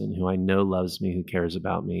person who I know loves me, who cares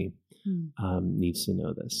about me, needs to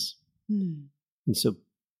know this. And so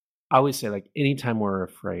I always say, like, anytime we're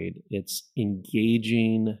afraid, it's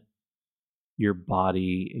engaging your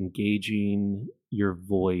body, engaging your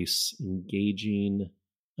voice, engaging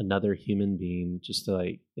another human being, just to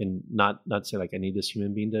like, and not say like, I need this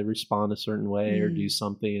human being to respond a certain way or do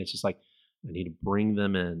something. It's just like, I need to bring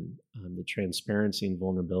them in. The transparency and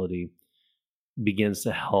vulnerability begins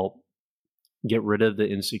to help get rid of the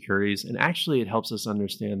insecurities. And actually it helps us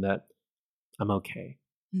understand that I'm okay.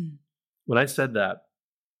 When I said that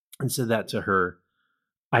and said that to her,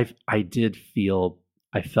 I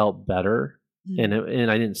felt better. And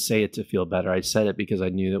I didn't say it to feel better. I said it because I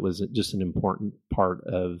knew that was just an important part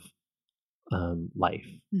of life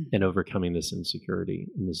and overcoming this insecurity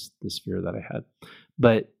and this fear that I had.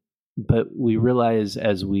 But we realize,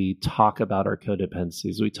 as we talk about our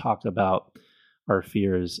codependencies, we talk about our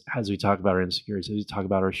fears, as we talk about our insecurities, as we talk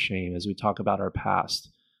about our shame, as we talk about our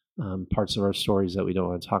past, parts of our stories that we don't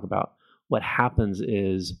want to talk about, what happens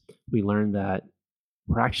is we learn that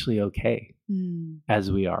we're actually okay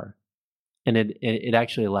as we are. And it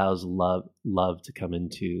actually allows love to come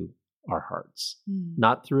into our hearts,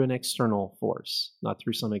 not through an external force, not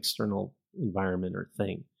through some external environment or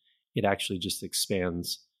thing. It actually just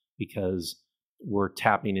expands because we're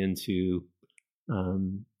tapping into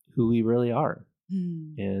who we really are.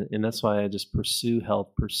 And that's why I just pursue health,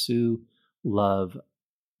 pursue love,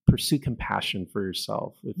 pursue compassion for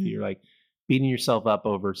yourself. If you're like beating yourself up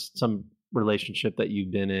over some relationship that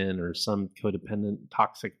you've been in, or some codependent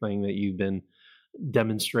toxic thing that you've been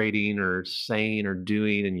demonstrating or saying or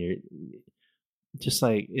doing, and you're just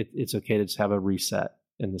like, it's okay to just have a reset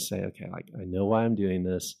and to say, okay, like, I know why I'm doing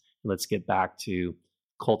this. Let's get back to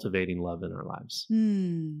cultivating love in our lives.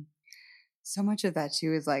 So much of that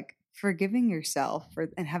too is like forgiving yourself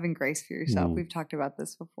and having grace for yourself. We've talked about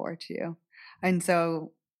this before too. And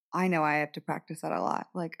so I know I have to practice that a lot.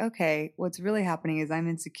 Like, okay, what's really happening is I'm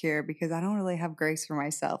insecure because I don't really have grace for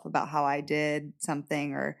myself about how I did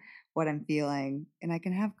something or what I'm feeling. And I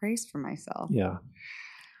can have grace for myself. Yeah.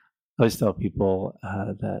 I always tell people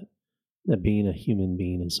that being a human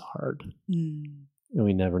being is hard. And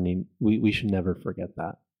we should never forget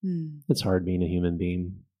that. It's hard being a human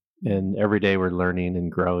being. And every day we're learning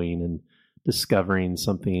and growing and discovering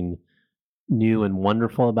something new and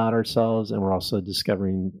wonderful about ourselves, and we're also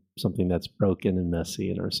discovering something that's broken and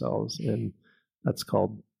messy in ourselves, and that's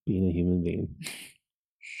called being a human being.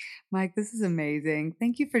 Mike, this is amazing.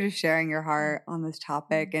 Thank you for just sharing your heart on this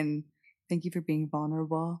topic, and thank you for being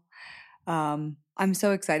vulnerable. I'm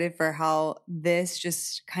so excited for how this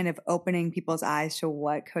just kind of opening people's eyes to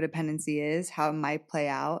what codependency is, how it might play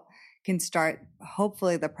out, can start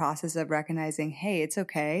hopefully the process of recognizing, hey, it's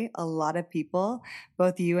okay. A lot of people,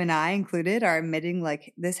 both you and I included, are admitting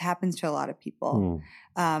like this happens to a lot of people.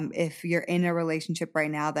 If you're in a relationship right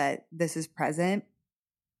now that this is present,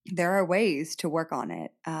 there are ways to work on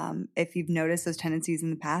it. If you've noticed those tendencies in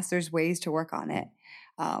the past, there's ways to work on it.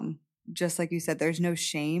 just like you said, there's no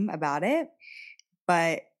shame about it,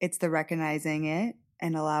 but it's the recognizing it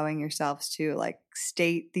and allowing yourselves to like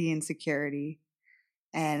state the insecurity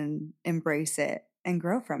and embrace it and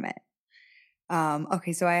grow from it.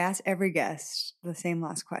 Okay, so I asked every guest the same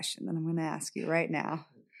last question that I'm going to ask you right now,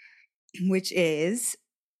 which is,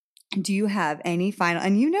 do you have any final,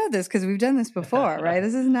 and you know this because we've done this before, right?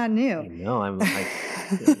 This is not new. I know. I'm like,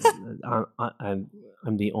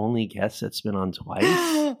 I'm the only guest that's been on twice.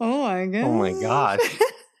 Oh my gosh. Oh my gosh.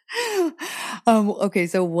 Okay,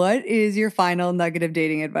 so what is your final nugget of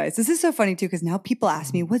dating advice? This is so funny too, because now people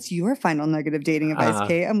ask me, what's your final nugget of dating advice,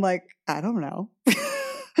 Kate? I'm like, I don't know.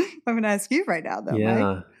 I'm going to ask you right now, though. Yeah,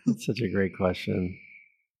 Mike. It's such a great question.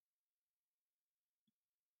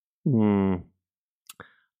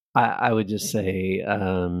 I would just say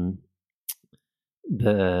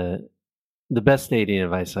the best dating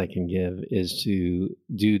advice I can give is to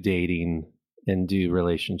do dating and do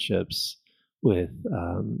relationships with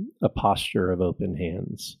a posture of open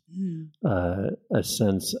hands, a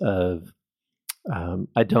sense of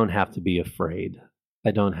I don't have to be afraid.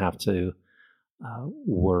 I don't have to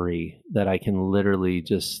worry, that I can literally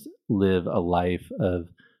just live a life of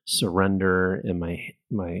surrender, and my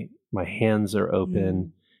hands are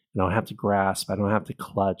open. I don't have to grasp. I don't have to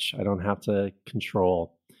clutch. I don't have to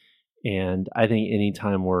control. And I think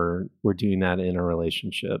anytime we're doing that in our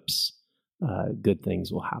relationships, good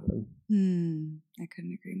things will happen. I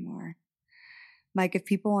couldn't agree more. Mike, if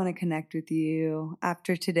people want to connect with you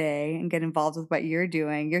after today and get involved with what you're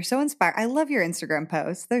doing, you're so inspired. I love your Instagram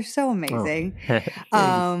posts. They're so amazing.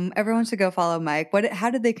 Everyone should go follow Mike. How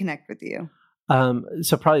did they connect with you?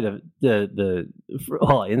 So probably the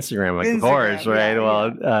Instagram, of course, right?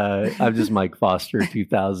 Yeah. I'm just Mike Foster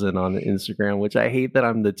 2000 on Instagram, which I hate that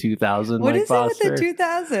I'm the 2000 What Mike is Foster. It with the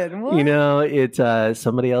 2000? What? You know, it's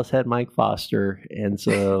somebody else had Mike Foster, and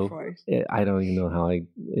so I don't even know how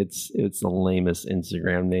it's the lamest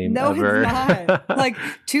Instagram name ever. No, it's not. Like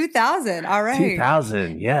 2000, all right.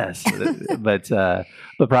 2000, yes. but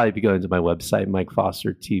probably if you go into my website, Mike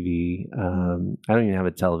Foster TV, I don't even have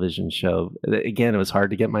a television show. Again, it was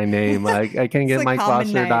hard to get my name. I can't get like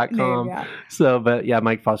MikeFoster.com. Yeah. So, but yeah,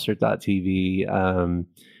 MikeFoster.tv.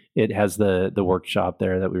 It has the workshop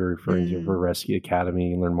there that we were referring to for Rescue Academy.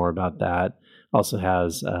 You can learn more about that. Also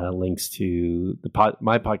has links to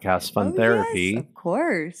my podcast, Fun Therapy. Yes, of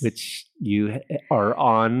course. Which you are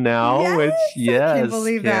on now. Yes, I can't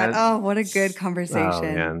believe that. Oh, what a good conversation. Oh,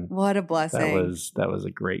 man. What a blessing. That was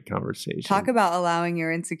a great conversation. Talk about allowing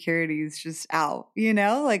your insecurities just out,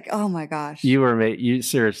 like, oh my gosh. You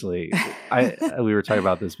seriously, we were talking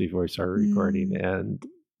about this before we started recording, and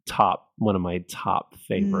one of my top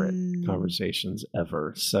favorite conversations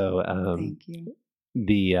ever. So thank you.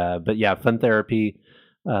 But yeah, Fun Therapy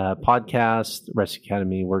podcast, Rescue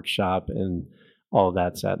Academy workshop, and all of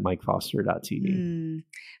that's at MikeFoster.tv.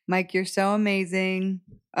 Mike, you're so amazing.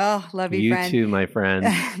 Oh, love you, friend. You too, my friend.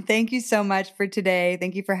 Thank you so much for today.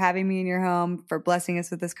 Thank you for having me in your home, for blessing us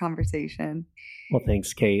with this conversation. Well,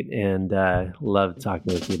 thanks, Kate, and love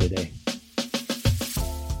talking with you today.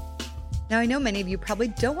 Now, I know many of you probably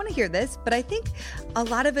don't want to hear this, but I think a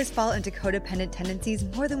lot of us fall into codependent tendencies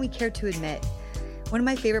more than we care to admit. One of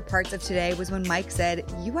my favorite parts of today was when Mike said,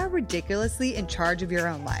 "You are ridiculously in charge of your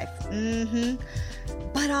own life."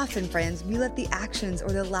 But often, friends, we let the actions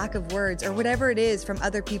or the lack of words or whatever it is from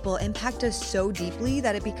other people impact us so deeply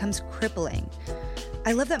that it becomes crippling.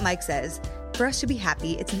 I love that Mike says, for us to be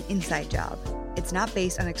happy, it's an inside job. It's not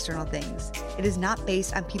based on external things. It is not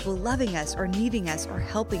based on people loving us or needing us or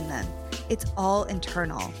helping them. It's all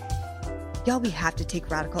internal. Y'all, we have to take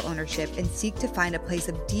radical ownership and seek to find a place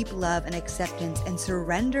of deep love and acceptance and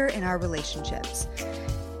surrender in our relationships.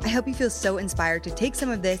 I hope you feel so inspired to take some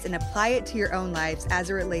of this and apply it to your own lives as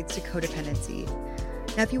it relates to codependency.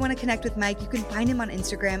 Now, if you want to connect with Mike, you can find him on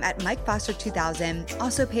Instagram at MikeFoster2000.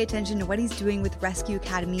 Also, pay attention to what he's doing with Rescue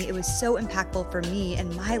Academy. It was so impactful for me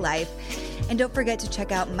and my life. And don't forget to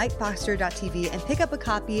check out MikeFoster.tv and pick up a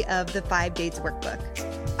copy of the 5 Dates Workbook.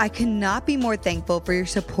 I cannot be more thankful for your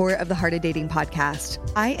support of the Heart of Dating podcast.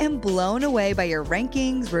 I am blown away by your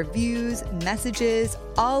rankings, reviews, messages,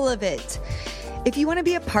 all of it. If you want to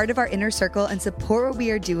be a part of our inner circle and support what we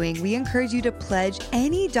are doing, we encourage you to pledge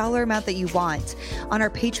any dollar amount that you want on our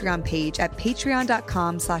Patreon page at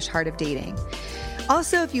patreon.com/heartofdating.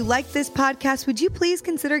 Also, if you like this podcast, would you please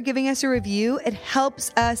consider giving us a review? It helps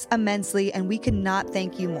us immensely, and we cannot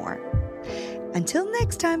thank you more. Until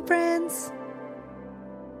next time, friends.